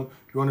circadian rhythm,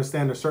 you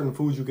understand there's certain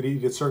foods you could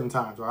eat at certain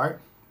times, all right?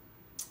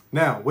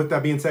 Now, with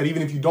that being said,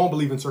 even if you don't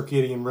believe in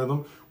circadian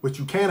rhythm, which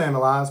you can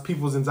analyze,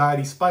 people's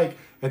anxiety spike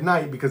at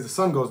night because the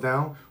sun goes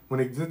down. When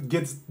it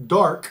gets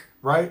dark,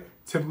 right,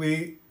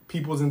 typically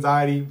people's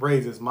anxiety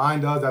raises.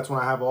 Mine does. That's when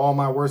I have all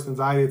my worst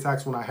anxiety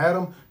attacks when I had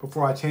them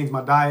before I changed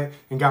my diet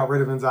and got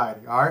rid of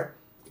anxiety, all right?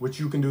 Which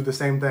you can do the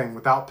same thing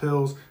without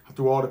pills. I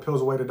threw all the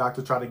pills away the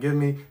doctor tried to give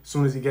me. As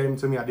soon as he gave them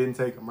to me, I didn't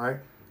take them, right?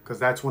 Because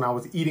that's when I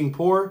was eating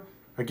poor.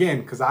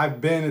 Again, because I've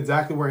been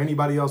exactly where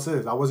anybody else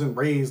is. I wasn't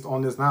raised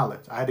on this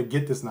knowledge. I had to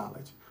get this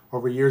knowledge.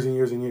 over years and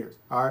years and years.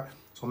 All right.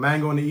 So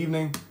mango in the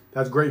evening,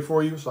 that's great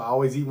for you. So I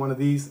always eat one of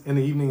these in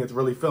the evening. It's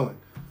really filling.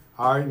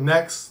 All right.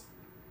 Next,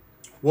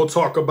 we'll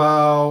talk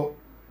about,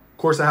 of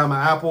course, I have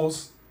my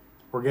apples,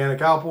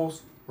 organic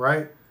apples,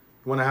 right?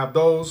 You want to have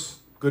those,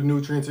 good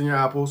nutrients in your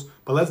apples.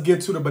 But let's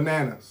get to the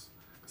bananas.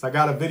 Because I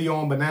got a video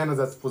on bananas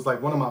that was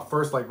like one of my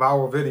first like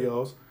viral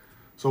videos.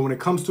 So when it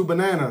comes to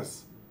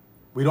bananas,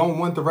 we don't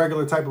want the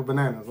regular type of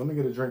bananas. Let me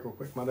get a drink real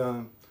quick. My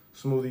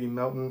smoothie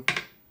melting.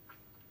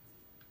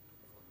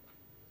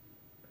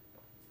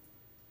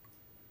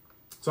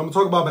 So I'm going to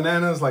talk about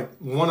bananas, like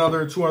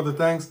two other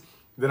things.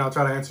 Then I'll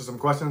try to answer some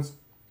questions.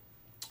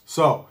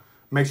 So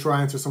make sure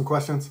I answer some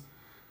questions.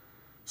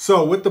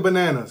 So with the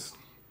bananas,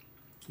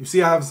 you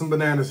see I have some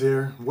bananas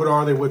here. What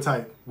are they? What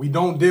type? We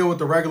don't deal with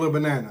the regular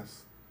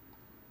bananas.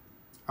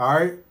 All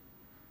right?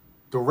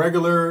 The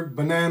regular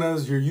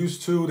bananas you're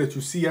used to that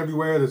you see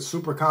everywhere that's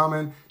super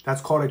common,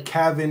 that's called a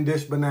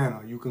Cavendish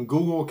banana. You can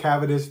Google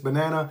Cavendish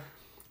banana.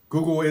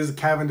 Google is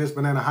Cavendish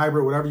banana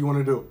hybrid, whatever you want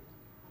to do.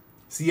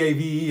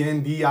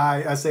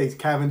 Cavendish,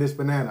 Cavendish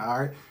banana, all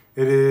right?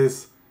 It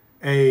is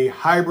a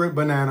hybrid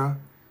banana.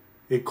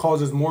 It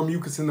causes more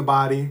mucus in the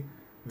body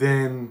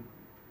than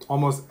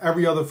almost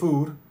every other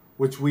food,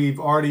 which we've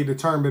already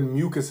determined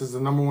mucus is the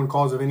 #1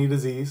 cause of any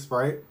disease,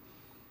 right?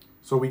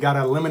 So we got to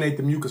eliminate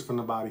the mucus from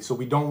the body. So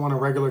we don't want a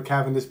regular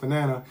Cavendish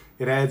banana.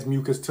 It adds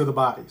mucus to the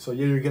body. So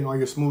yeah, you're getting all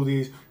your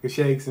smoothies, your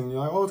shakes, and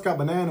you're like, oh, it's got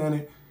banana in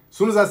it. As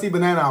soon as I see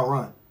banana, I'll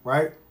run,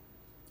 right?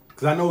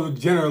 Because I know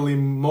generally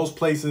most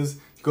places,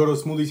 you go to a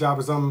smoothie shop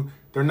or something,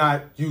 they're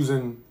not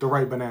using the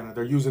right banana.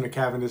 They're using a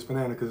Cavendish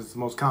banana because it's the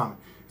most common.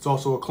 It's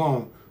also a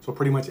clone. So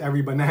pretty much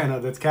every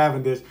banana that's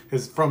Cavendish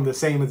is from the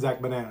same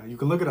exact banana. You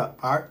can look it up,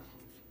 all right?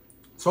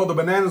 So the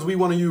bananas we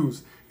want to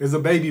use is a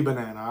baby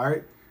banana, all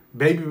right?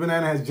 Baby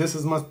banana has just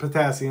as much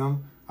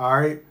potassium, all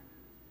right?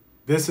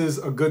 This is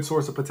a good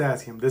source of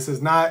potassium. This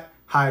is not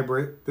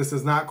hybrid. This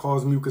does not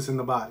cause mucus in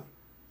the body,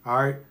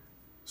 all right?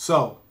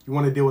 So you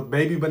want to deal with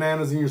baby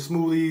bananas in your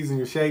smoothies and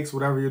your shakes,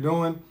 whatever you're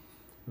doing,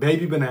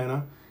 baby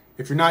banana.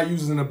 If you're not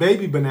using a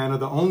baby banana,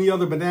 the only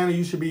other banana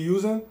you should be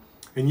using,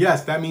 and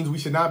yes, that means we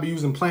should not be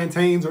using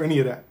plantains or any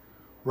of that,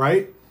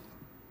 right?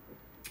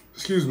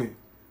 Excuse me.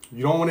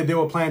 You don't want to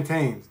deal with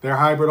plantains. They're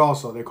hybrid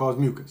also. They cause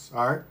mucus,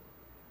 all right?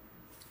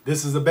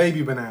 This is a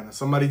baby banana.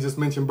 Somebody just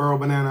mentioned burro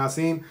banana I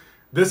seen.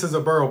 This is a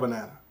burro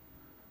banana,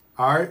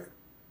 all right?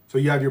 So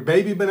you have your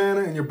baby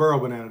banana and your burro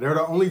banana. They're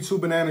the only two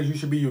bananas you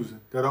should be using.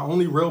 They're the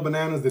only real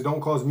bananas that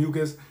don't cause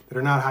mucus, that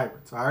are not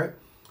hybrids, all right?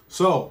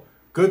 So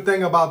good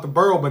thing about the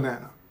burro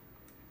banana,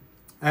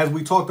 as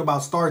we talked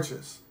about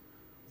starches,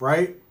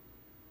 right?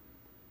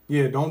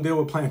 Yeah, don't deal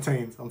with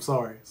plantains. I'm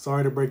sorry.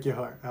 Sorry to break your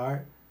heart, all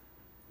right?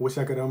 Wish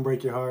I could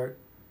unbreak your heart.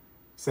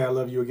 Say I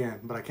love you again,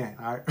 but I can't,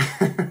 all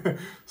right?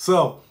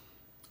 So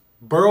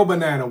burro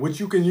banana, which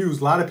you can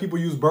use. A lot of people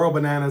use burro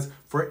bananas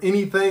for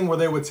anything where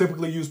they would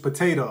typically use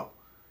potato.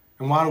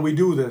 And why do we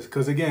do this?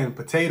 Because again,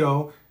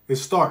 potato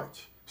is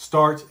starch.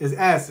 Starch is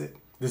acid.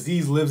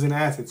 Disease lives in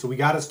acid. So we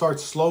got to start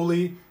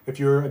slowly. If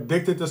you're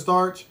addicted to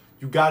starch,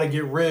 you got to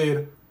get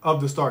rid of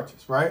the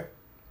starches, right?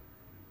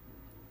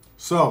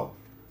 So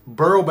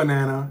burro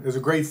banana is a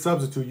great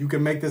substitute. You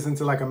can make this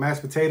into like a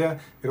mashed potato.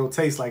 It'll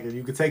taste like it.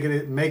 You could take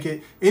it and make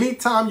it.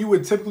 Anytime you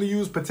would typically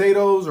use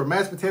potatoes or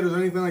mashed potatoes or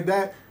anything like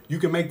that, you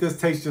can make this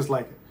taste just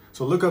like it.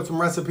 So look up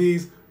some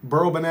recipes.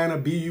 Burro banana,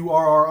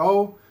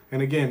 B-U-R-R-O.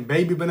 And again,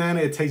 baby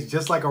banana, it tastes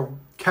just like a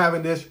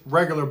Cavendish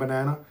regular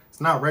banana.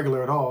 It's not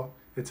regular at all.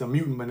 It's a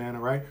mutant banana,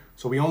 right?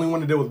 So we only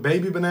want to deal with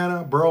baby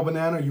banana, burro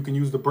banana. You can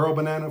use the burro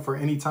banana for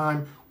any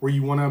time where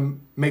you want to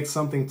make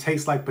something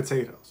taste like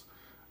potatoes.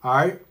 All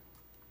right?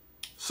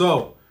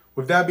 So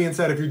with that being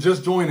said, if you're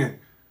just joining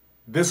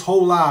this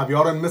whole live,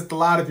 y'all done missed a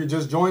lot if you're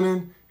just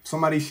joining. If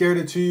somebody shared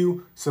it to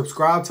you,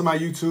 subscribe to my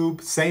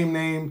YouTube, same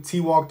name,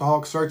 T-Walk the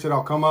Hawk, search it,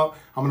 I'll come up.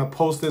 I'm going to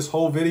post this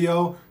whole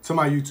video to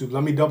my YouTube.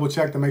 Let me double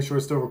check to make sure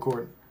it's still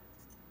recording.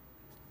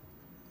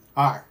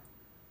 All right.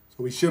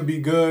 So we should be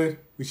good.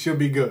 We should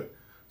be good.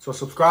 So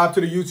subscribe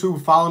to the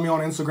YouTube, follow me on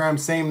Instagram,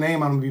 same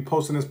name. I'm going to be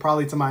posting this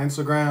probably to my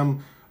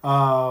Instagram,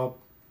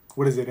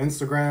 what is it,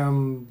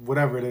 Instagram,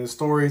 whatever it is,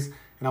 stories.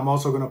 And I'm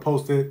also going to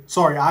post it,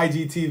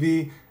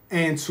 IGTV,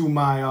 and to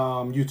my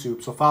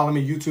YouTube. So follow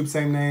me, YouTube,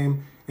 same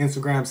name,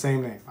 Instagram,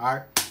 same name, all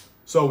right?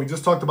 So we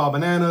just talked about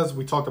bananas,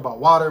 we talked about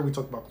water, we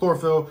talked about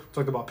chlorophyll, we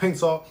talked about pink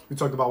salt, we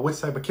talked about which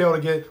type of kale to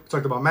get, we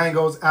talked about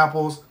mangoes,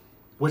 apples,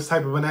 which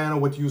type of banana,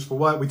 what to use for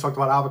what. We talked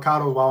about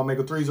avocados, why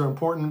omega-3s are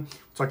important. We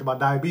talked about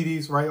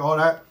diabetes, right, all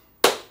that.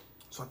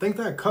 So I think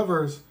that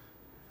covers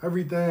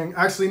everything.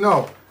 Actually,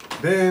 no.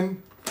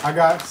 Then I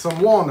got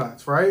some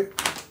walnuts, right?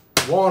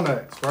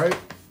 Walnuts, right?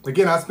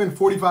 Again, I spent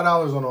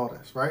 $45 on all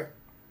this, right?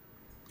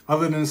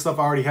 Other than the stuff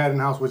I already had in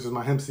the house, which is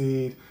my hemp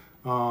seed,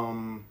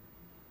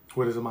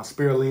 what is it, my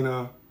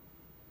spirulina.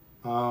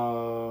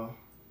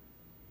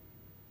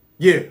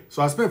 Yeah,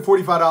 so I spent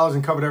 $45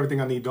 and covered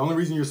everything I need. The only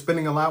reason you're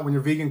spending a lot when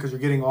you're vegan because you're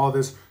getting all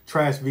this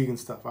trash vegan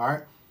stuff, all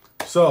right?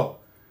 So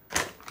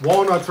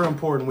walnuts are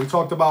important. We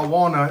talked about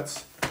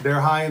walnuts. They're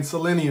high in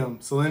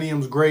selenium.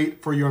 Selenium's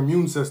great for your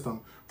immune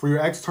system, for your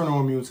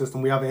external immune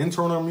system. We have an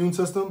internal immune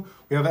system.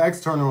 We have an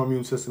external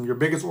immune system. Your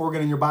biggest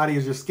organ in your body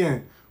is your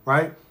skin,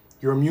 right?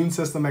 Your immune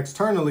system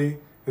externally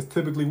is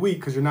typically weak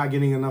because you're not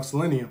getting enough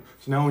selenium.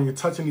 So now when you're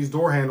touching these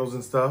door handles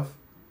and stuff,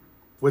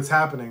 what's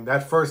happening?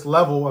 That first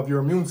level of your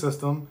immune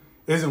system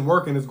isn't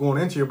working, it's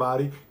going into your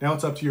body. Now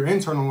it's up to your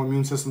internal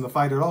immune system to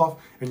fight it off.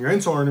 And your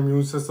internal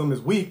immune system is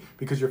weak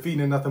because you're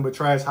feeding it nothing but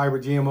trash,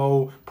 hybrid,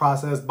 GMO,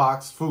 processed,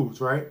 boxed foods,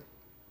 right?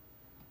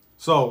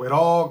 So it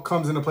all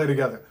comes into play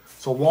together.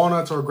 So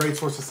walnuts are a great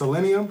source of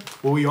selenium.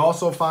 What we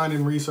also find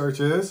in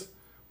research is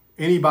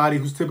anybody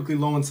who's typically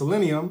low in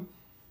selenium,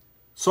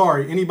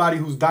 anybody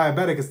who's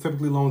diabetic is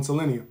typically low in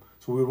selenium.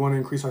 So we would want to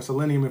increase our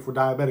selenium if we're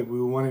diabetic.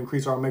 We would want to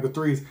increase our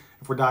omega-3s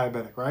if we're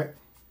diabetic, right?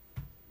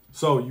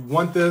 So you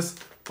want this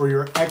for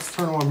your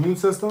external immune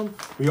system.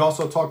 We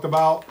also talked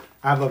about,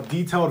 I have a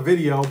detailed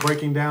video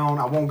breaking down,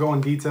 I won't go in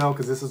detail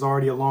because this is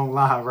already a long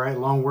live, right?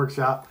 Long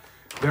workshop.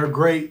 They're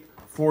great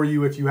for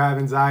you if you have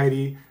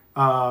anxiety,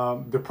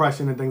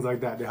 depression, and things like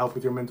that to help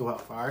with your mental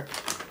health, all right?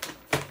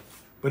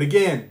 But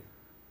again,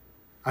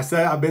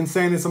 I've been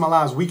saying this in my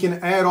lives. We can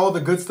add all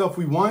the good stuff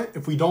we want.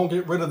 If we don't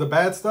get rid of the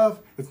bad stuff,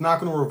 it's not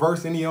going to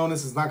reverse any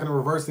illness. It's not going to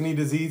reverse any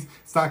disease.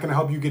 It's not going to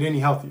help you get any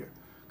healthier.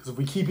 Because if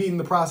we keep eating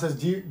the processed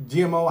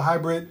GMO,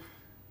 hybrid,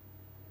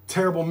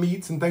 terrible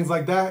meats and things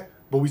like that,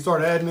 but we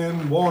start adding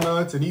in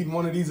walnuts and eating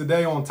one of these a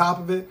day on top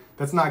of it,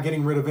 that's not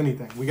getting rid of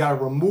anything. We got to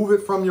remove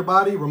it from your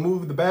body,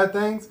 remove the bad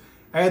things,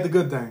 add the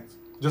good things.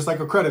 Just like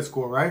a credit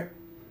score, right?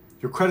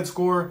 Your credit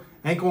score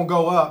ain't going to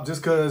go up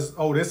just because,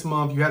 oh, this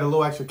month you had a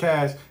little extra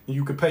cash and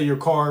you could pay your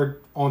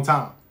card on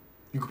time.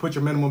 You could put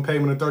your minimum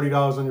payment of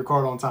 $30 on your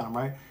card on time,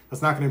 right?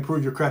 That's not going to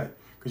improve your credit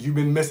because you've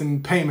been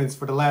missing payments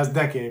for the last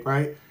decade,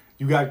 right?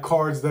 You got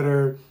cards that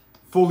are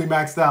fully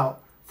maxed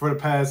out for the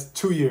past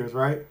 2 years,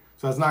 right?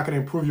 So that's not going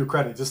to improve your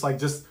credit.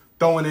 Just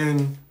throwing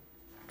in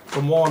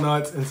some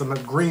walnuts and some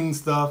green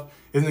stuff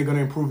isn't going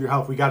to improve your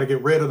health. We got to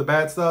get rid of the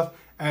bad stuff,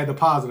 add the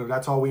positive.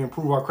 That's how we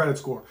improve our credit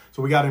score.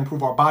 So we got to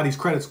improve our body's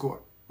credit score,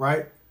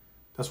 right?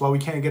 That's why we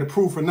can't get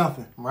approved for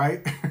nothing,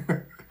 right?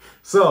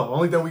 So the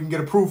only thing we can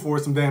get approved for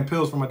is some damn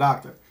pills from a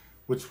doctor,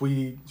 which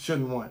we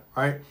shouldn't want,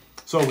 right?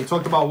 So we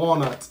talked about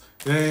walnuts.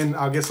 Then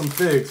I'll get some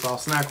figs. So I'll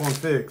snack on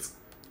figs,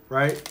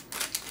 right?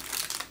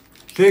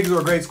 Figs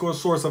are a great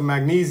source of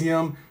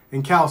magnesium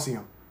and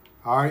calcium.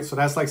 All right, so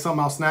that's like something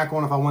I'll snack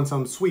on if I want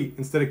something sweet.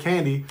 Instead of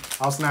candy,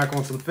 I'll snack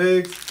on some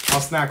figs. I'll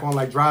snack on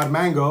like dried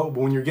mango. But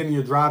when you're getting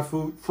your dried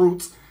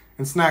fruits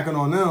and snacking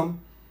on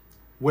them,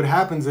 what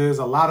happens is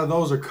a lot of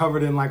those are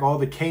covered in like all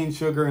the cane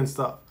sugar and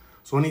stuff.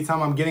 So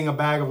anytime I'm getting a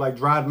bag of like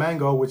dried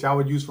mango, which I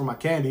would use for my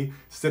candy,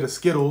 instead of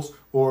Skittles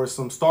or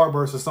some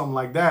Starburst or something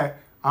like that,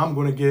 I'm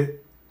going to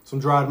get some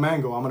dried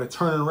mango. I'm going to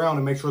turn it around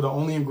and make sure the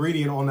only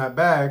ingredient on that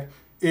bag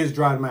is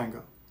dried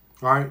mango.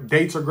 All right,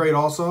 dates are great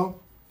also.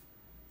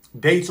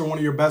 Dates are one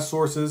of your best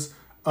sources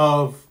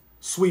of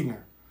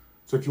sweetener.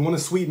 So if you want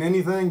to sweeten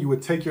anything, you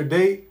would take your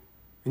date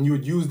and you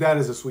would use that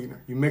as a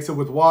sweetener. You mix it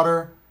with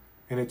water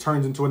and it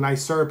turns into a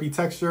nice syrupy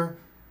texture,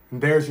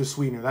 and there's your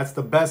sweetener. That's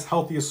the best,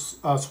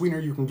 healthiest sweetener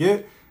you can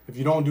get. If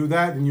you don't do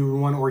that, then you would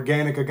want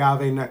organic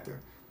agave nectar.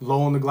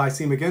 Low on the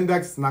glycemic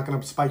index, it's not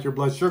going to spike your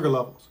blood sugar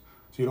levels.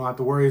 So you don't have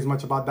to worry as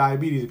much about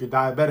diabetes. If you're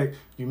diabetic,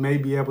 you may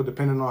be able,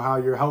 depending on how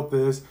your health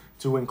is,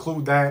 to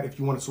include that if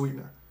you want a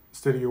sweetener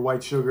instead of your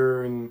white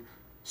sugar and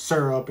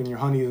syrup and your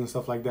honeys and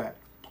stuff like that.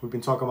 We've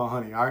been talking about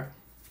honey, all right?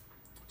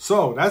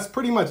 So that's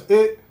pretty much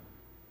it.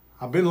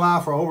 I've been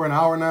live for over an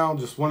hour now.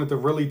 Just wanted to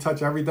really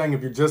touch everything.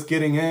 If you're just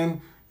getting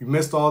in, you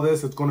missed all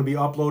this, it's going to be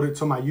uploaded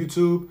to my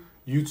YouTube,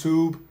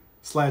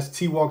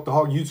 YouTube/TWalkTheHawk,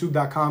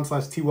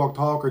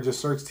 YouTube.com/TWalkTheHawk, or just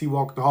search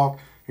TWalkTheHawk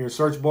in your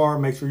search bar.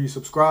 Make sure you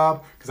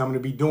subscribe because I'm going to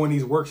be doing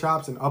these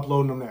workshops and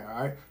uploading them there,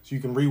 all right? So you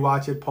can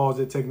rewatch it, pause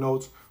it, take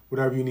notes,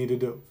 whatever you need to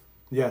do.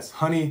 Yes,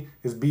 honey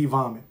is bee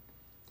vomit,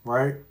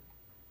 right?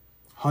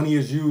 Honey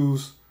is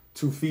used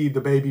to feed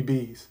the baby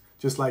bees,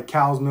 just like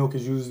cow's milk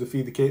is used to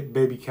feed the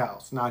baby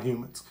cows, not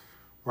humans,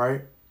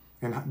 right?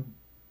 And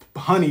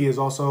honey is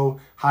also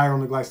higher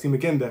on the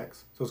glycemic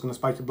index, so it's going to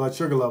spike your blood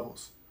sugar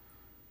levels.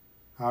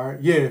 All right,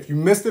 yeah, if you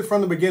missed it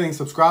from the beginning,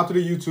 subscribe to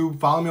the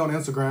YouTube, follow me on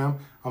Instagram.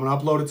 I'm going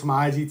to upload it to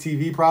my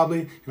IGTV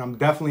probably, and I'm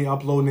definitely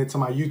uploading it to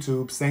my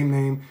YouTube, same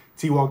name,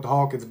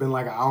 T-Walk-the-Hawk. It's been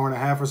like an hour and a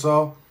half or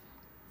so.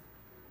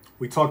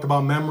 We talked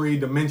about memory,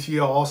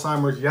 dementia,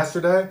 Alzheimer's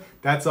yesterday.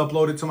 That's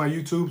uploaded to my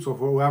YouTube. So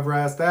for whoever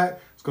asked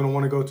that, it's going to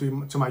want to go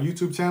to my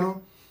YouTube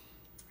channel.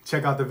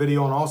 Check out the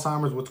video on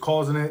Alzheimer's, what's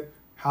causing it,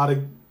 how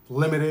to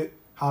limit it,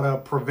 how to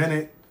prevent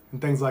it,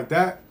 and things like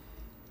that.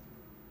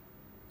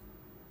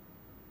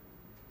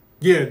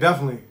 Yeah,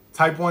 definitely.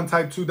 Type 1,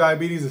 type 2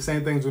 diabetes, the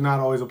same things do not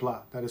always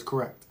apply. That is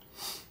correct.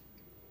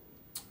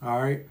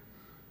 All right.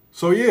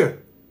 So yeah,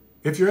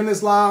 if you're in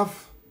this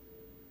live,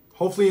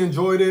 hopefully you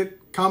enjoyed it.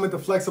 Comment the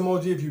flex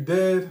emoji if you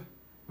did,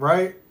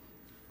 right?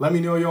 Let me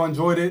know you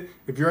enjoyed it.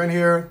 If you're in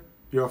here,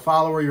 you're a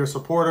follower, you're a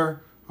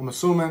supporter, I'm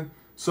assuming.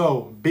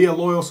 So be a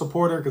loyal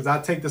supporter because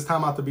I take this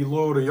time out to be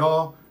loyal to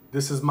y'all.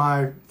 this is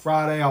my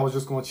Friday. I was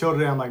just going to chill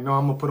today. I'm like, no,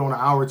 I'm going to put on an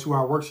hour,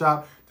 2-hour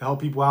workshop to help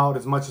people out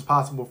as much as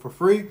possible for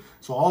free.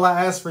 So all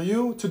I ask for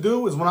you to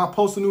do is when I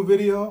post a new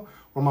video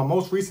or my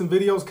most recent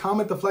videos,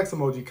 comment the flex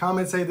emoji.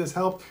 Comment, say this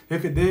helped.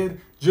 If it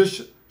did,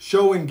 just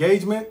show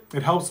engagement.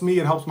 It helps me.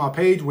 It helps my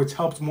page, which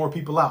helps more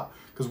people out.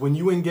 Because when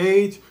you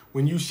engage,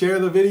 when you share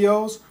the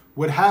videos,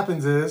 what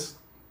happens is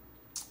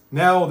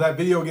now that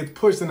video gets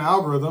pushed in the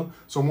algorithm,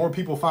 so more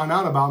people find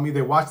out about me,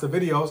 they watch the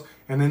videos,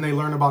 and then they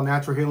learn about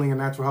natural healing and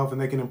natural health, and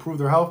they can improve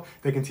their health.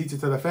 They can teach it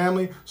to their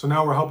family. So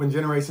now we're helping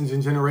generations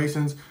and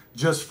generations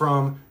just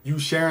from you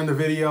sharing the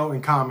video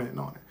and commenting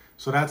on it.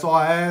 So that's all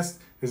I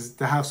ask, is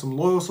to have some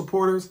loyal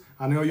supporters.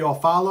 I know y'all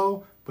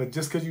follow, but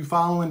just because you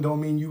following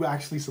don't mean you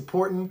actually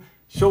supporting.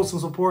 Show some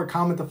support,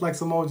 comment the flex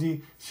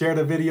emoji, share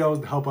the videos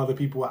to help other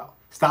people out.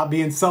 Stop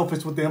being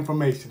selfish with the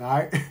information, all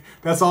right?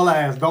 That's all I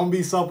ask. Don't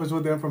be selfish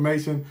with the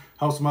information.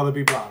 Help some other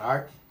people out, all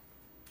right?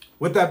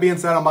 With that being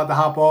said, I'm about to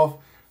hop off.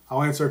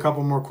 I'll answer a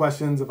couple more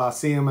questions if I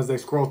see them as they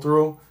scroll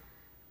through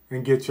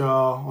and get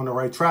y'all on the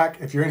right track.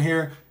 If you're in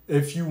here,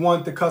 if you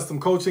want the custom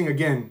coaching,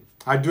 again,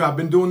 I've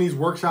been doing these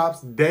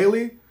workshops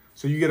daily.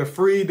 So you get a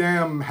free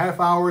damn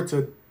half-hour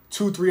to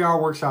 2-3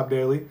 hour workshop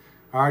daily.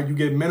 All right, you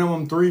get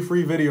minimum 3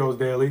 free videos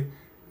daily.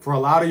 For a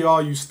lot of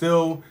y'all, you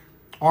still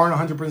aren't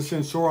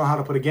 100% sure on how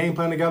to put a game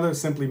plan together,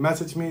 simply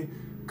message me.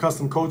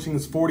 Custom coaching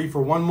is $40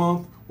 for 1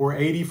 month or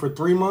 $80 for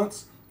 3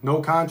 months. No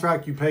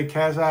contract. You pay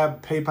Cash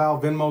App,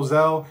 PayPal, Venmo,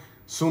 Zelle.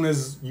 Soon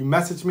as you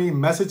message me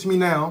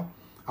now.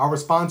 I'll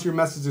respond to your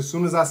message as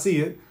soon as I see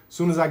it, as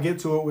soon as I get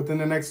to it within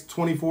the next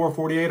 24,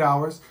 48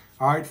 hours.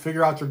 All right,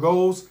 figure out your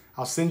goals.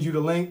 I'll send you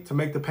the link to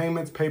make the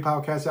payments,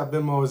 PayPal, Cash App,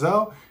 Venmo,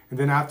 Zelle. And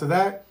then after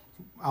that,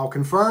 I'll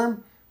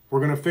confirm. We're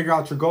going to figure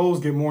out your goals,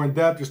 get more in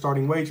depth, your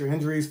starting weight, your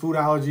injuries, food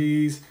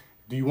allergies.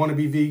 Do you want to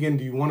be vegan?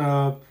 Do you want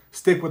to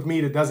stick with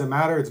meat? It doesn't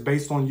matter. It's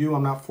based on you.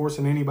 I'm not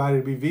forcing anybody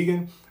to be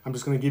vegan. I'm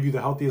just going to give you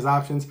the healthiest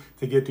options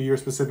to get to your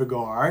specific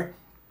goal, all right?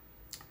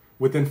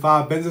 Within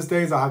 5 business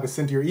days, I'll have it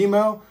sent to your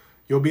email.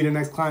 You'll be the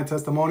next client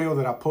testimonial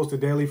that I posted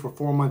daily for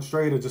 4 months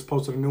straight. I just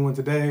posted a new one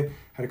today.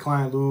 Had a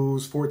client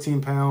lose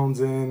 14 pounds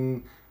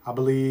in, I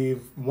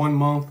believe, 1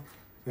 month.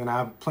 And I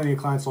have plenty of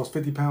clients lost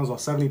 50 pounds,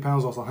 lost 70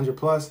 pounds, lost 100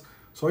 plus.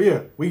 So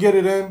yeah, we get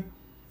it in.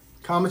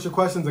 Comment your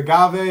questions.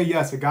 Agave,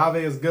 yes,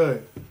 agave is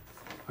good.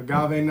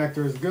 Agave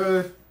nectar is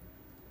good.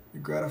 You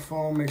grab a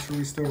phone, make sure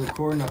we're still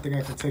recording. I think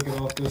I can take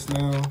it off this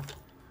now.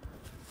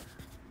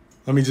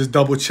 Let me just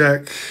double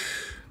check.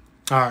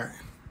 All right.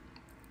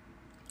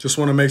 Just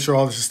want to make sure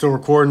all this is still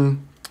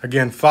recording.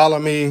 Again, follow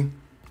me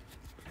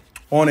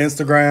on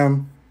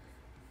Instagram.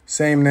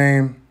 Same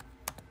name.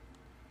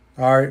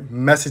 All right.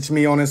 Message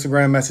me on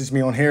Instagram. Message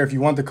me on here if you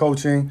want the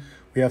coaching.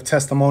 We have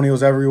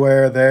testimonials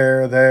everywhere.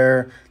 There.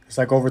 There's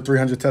like over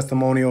 300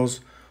 testimonials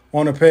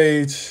on the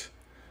page.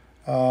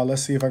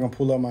 Let's see if I can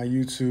pull up my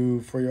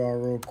YouTube for y'all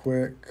real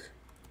quick,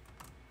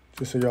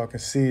 just so y'all can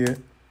see it.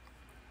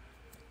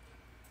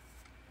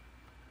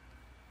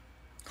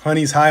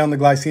 Honey's high on the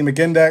glycemic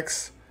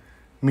index,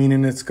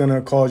 meaning it's going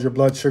to cause your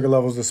blood sugar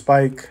levels to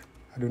spike.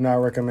 I do not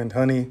recommend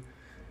honey.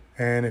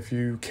 And if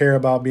you care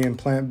about being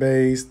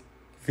plant-based,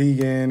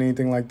 vegan,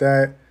 anything like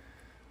that,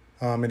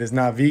 it is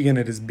not vegan.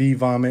 It is bee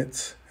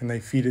vomit, and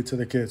they feed it to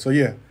the kids. So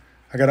yeah,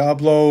 I got to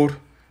upload.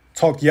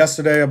 Talked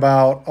yesterday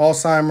about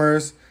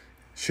Alzheimer's.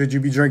 Should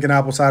you be drinking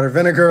apple cider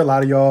vinegar? A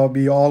lot of y'all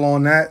be all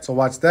on that, so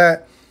watch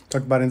that.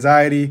 Talked about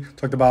anxiety,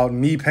 talked about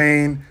knee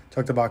pain,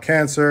 talked about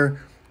cancer.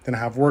 Then I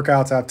have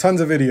workouts. I have tons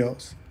of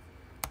videos.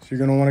 So you're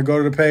going to want to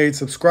go to the page,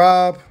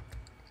 subscribe.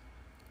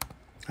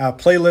 I have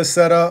playlists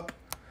set up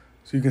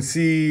so you can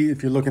see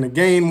if you're looking to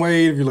gain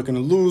weight, if you're looking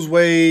to lose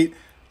weight,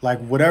 like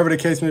whatever the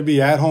case may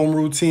be, at-home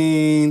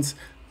routines,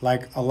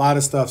 like a lot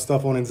of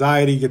stuff on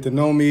anxiety, get to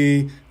know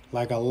me,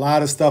 like a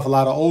lot of stuff, a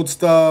lot of old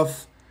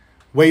stuff.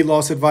 Weight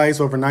loss advice,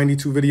 over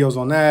 92 videos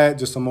on that.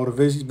 Just some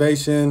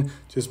motivation,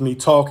 just me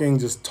talking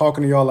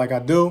to y'all like I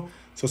do.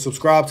 So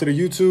subscribe to the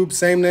YouTube,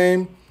 same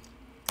name.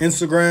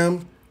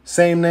 Instagram,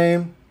 same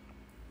name.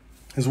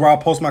 Is where I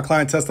post my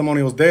client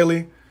testimonials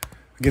daily.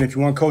 Again, if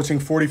you want coaching,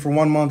 $40 for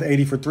 1 month,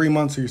 $80 for 3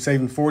 months, so you're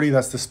saving $40.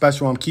 That's the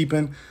special I'm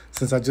keeping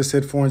since I just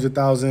hit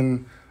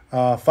 400,000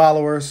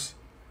 followers.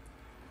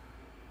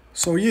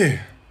 So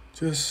yeah,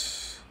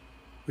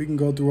 we can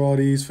go through all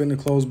these. Fit in the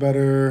clothes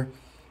better.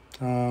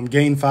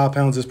 Gain 5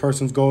 pounds. This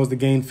person's goal is to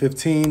gain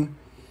 15,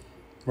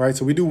 right?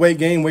 So we do weight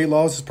gain, weight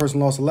loss. This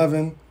person lost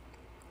 11.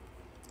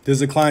 This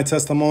is a client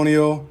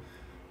testimonial.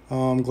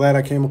 I'm glad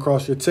I came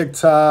across your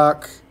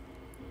TikTok.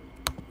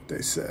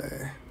 They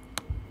say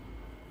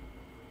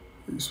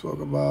you spoke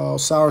about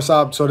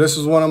soursop. So this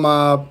is one of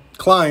my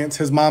clients.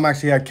 His mom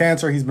actually had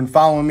cancer. He's been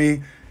following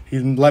me. He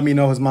let me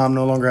know his mom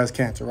no longer has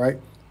cancer, right?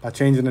 By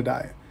changing the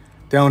diet.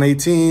 Down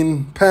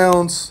 18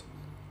 pounds.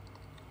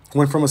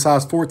 Went from a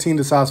size 14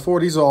 to size 4.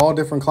 These are all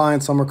different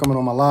clients. Some are coming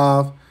on my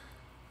live.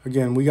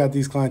 Again, we got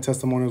these client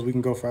testimonials. We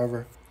can go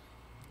forever.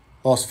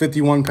 Lost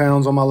 51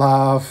 pounds on my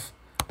live.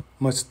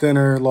 Much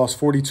thinner. Lost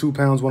 42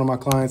 pounds. One of my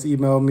clients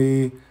emailed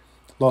me.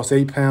 Lost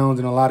 8 pounds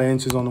and a lot of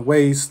inches on the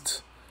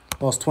waist.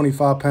 Lost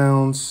 25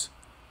 pounds.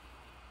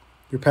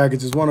 Your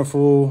package is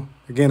wonderful.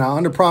 Again, I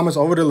under-promise,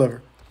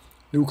 over-deliver.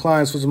 New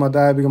client switches my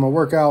diet, began my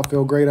workout,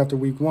 feel great after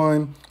week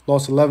 1.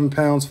 Lost 11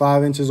 pounds,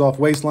 5 inches off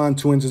waistline,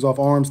 2 inches off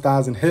arms,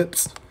 thighs, and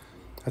hips.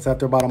 That's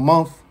after about a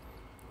month.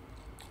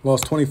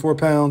 Lost 24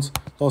 pounds,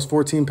 lost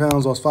 14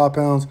 pounds, lost 5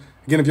 pounds.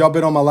 Again, if y'all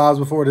been on my lives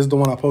before, this is the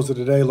one I posted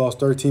today. Lost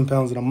 13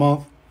 pounds in a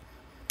month.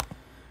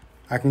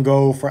 I can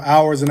go for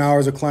hours and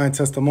hours of client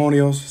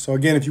testimonials. So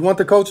again, if you want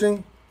the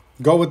coaching,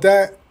 go with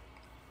that.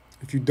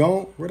 If you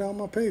don't, where did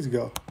my page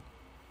go?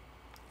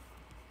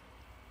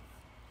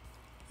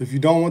 If you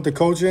don't want the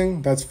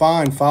coaching, that's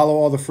fine. Follow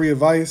all the free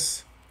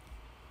advice,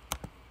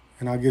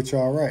 and I'll get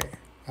y'all right.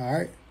 All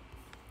right?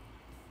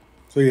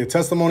 So yeah,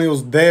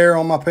 testimonials there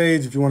on my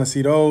page if you want to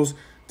see those.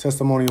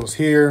 Testimonials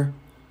here.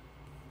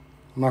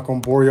 I'm not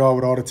going to bore y'all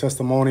with all the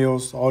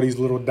testimonials. All these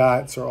little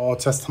dots are all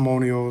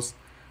testimonials.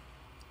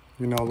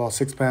 You know, lost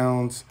 6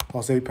 pounds,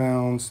 lost 8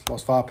 pounds,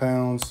 lost 5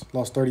 pounds,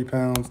 lost 30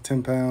 pounds,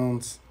 10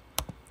 pounds,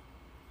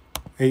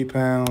 8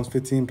 pounds,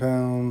 15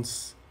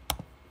 pounds.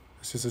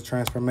 It's just a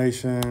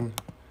transformation.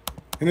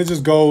 And it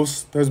just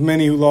goes. There's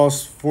many who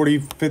lost 40,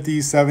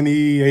 50,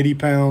 70, 80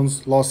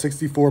 pounds, lost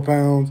 64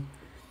 pounds.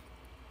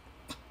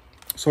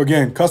 So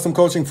again, custom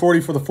coaching,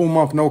 40 for the full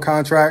month, no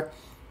contract.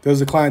 There's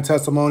a client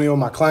testimonial.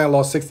 My client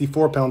lost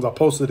 64 pounds. I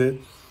posted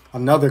it.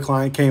 Another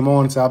client came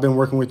on and said, I've been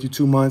working with you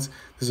 2 months.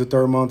 This is the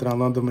 3rd month, and I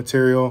love the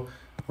material.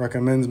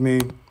 Recommends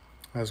me.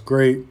 That's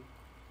great.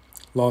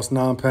 Lost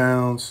 9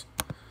 pounds.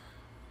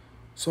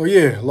 So,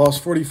 yeah,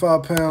 lost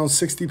 45 pounds,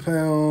 60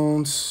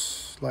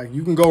 pounds. Like,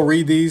 you can go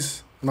read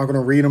these. I'm not going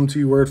to read them to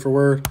you word for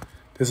word.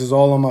 This is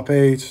all on my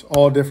page,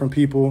 all different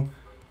people.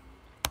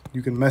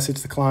 You can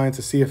message the client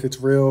to see if it's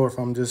real or if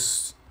I'm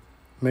just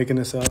making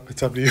this up.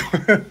 It's up to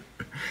you.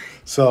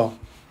 So,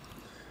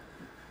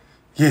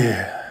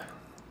 yeah.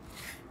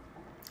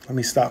 Let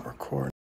me stop recording.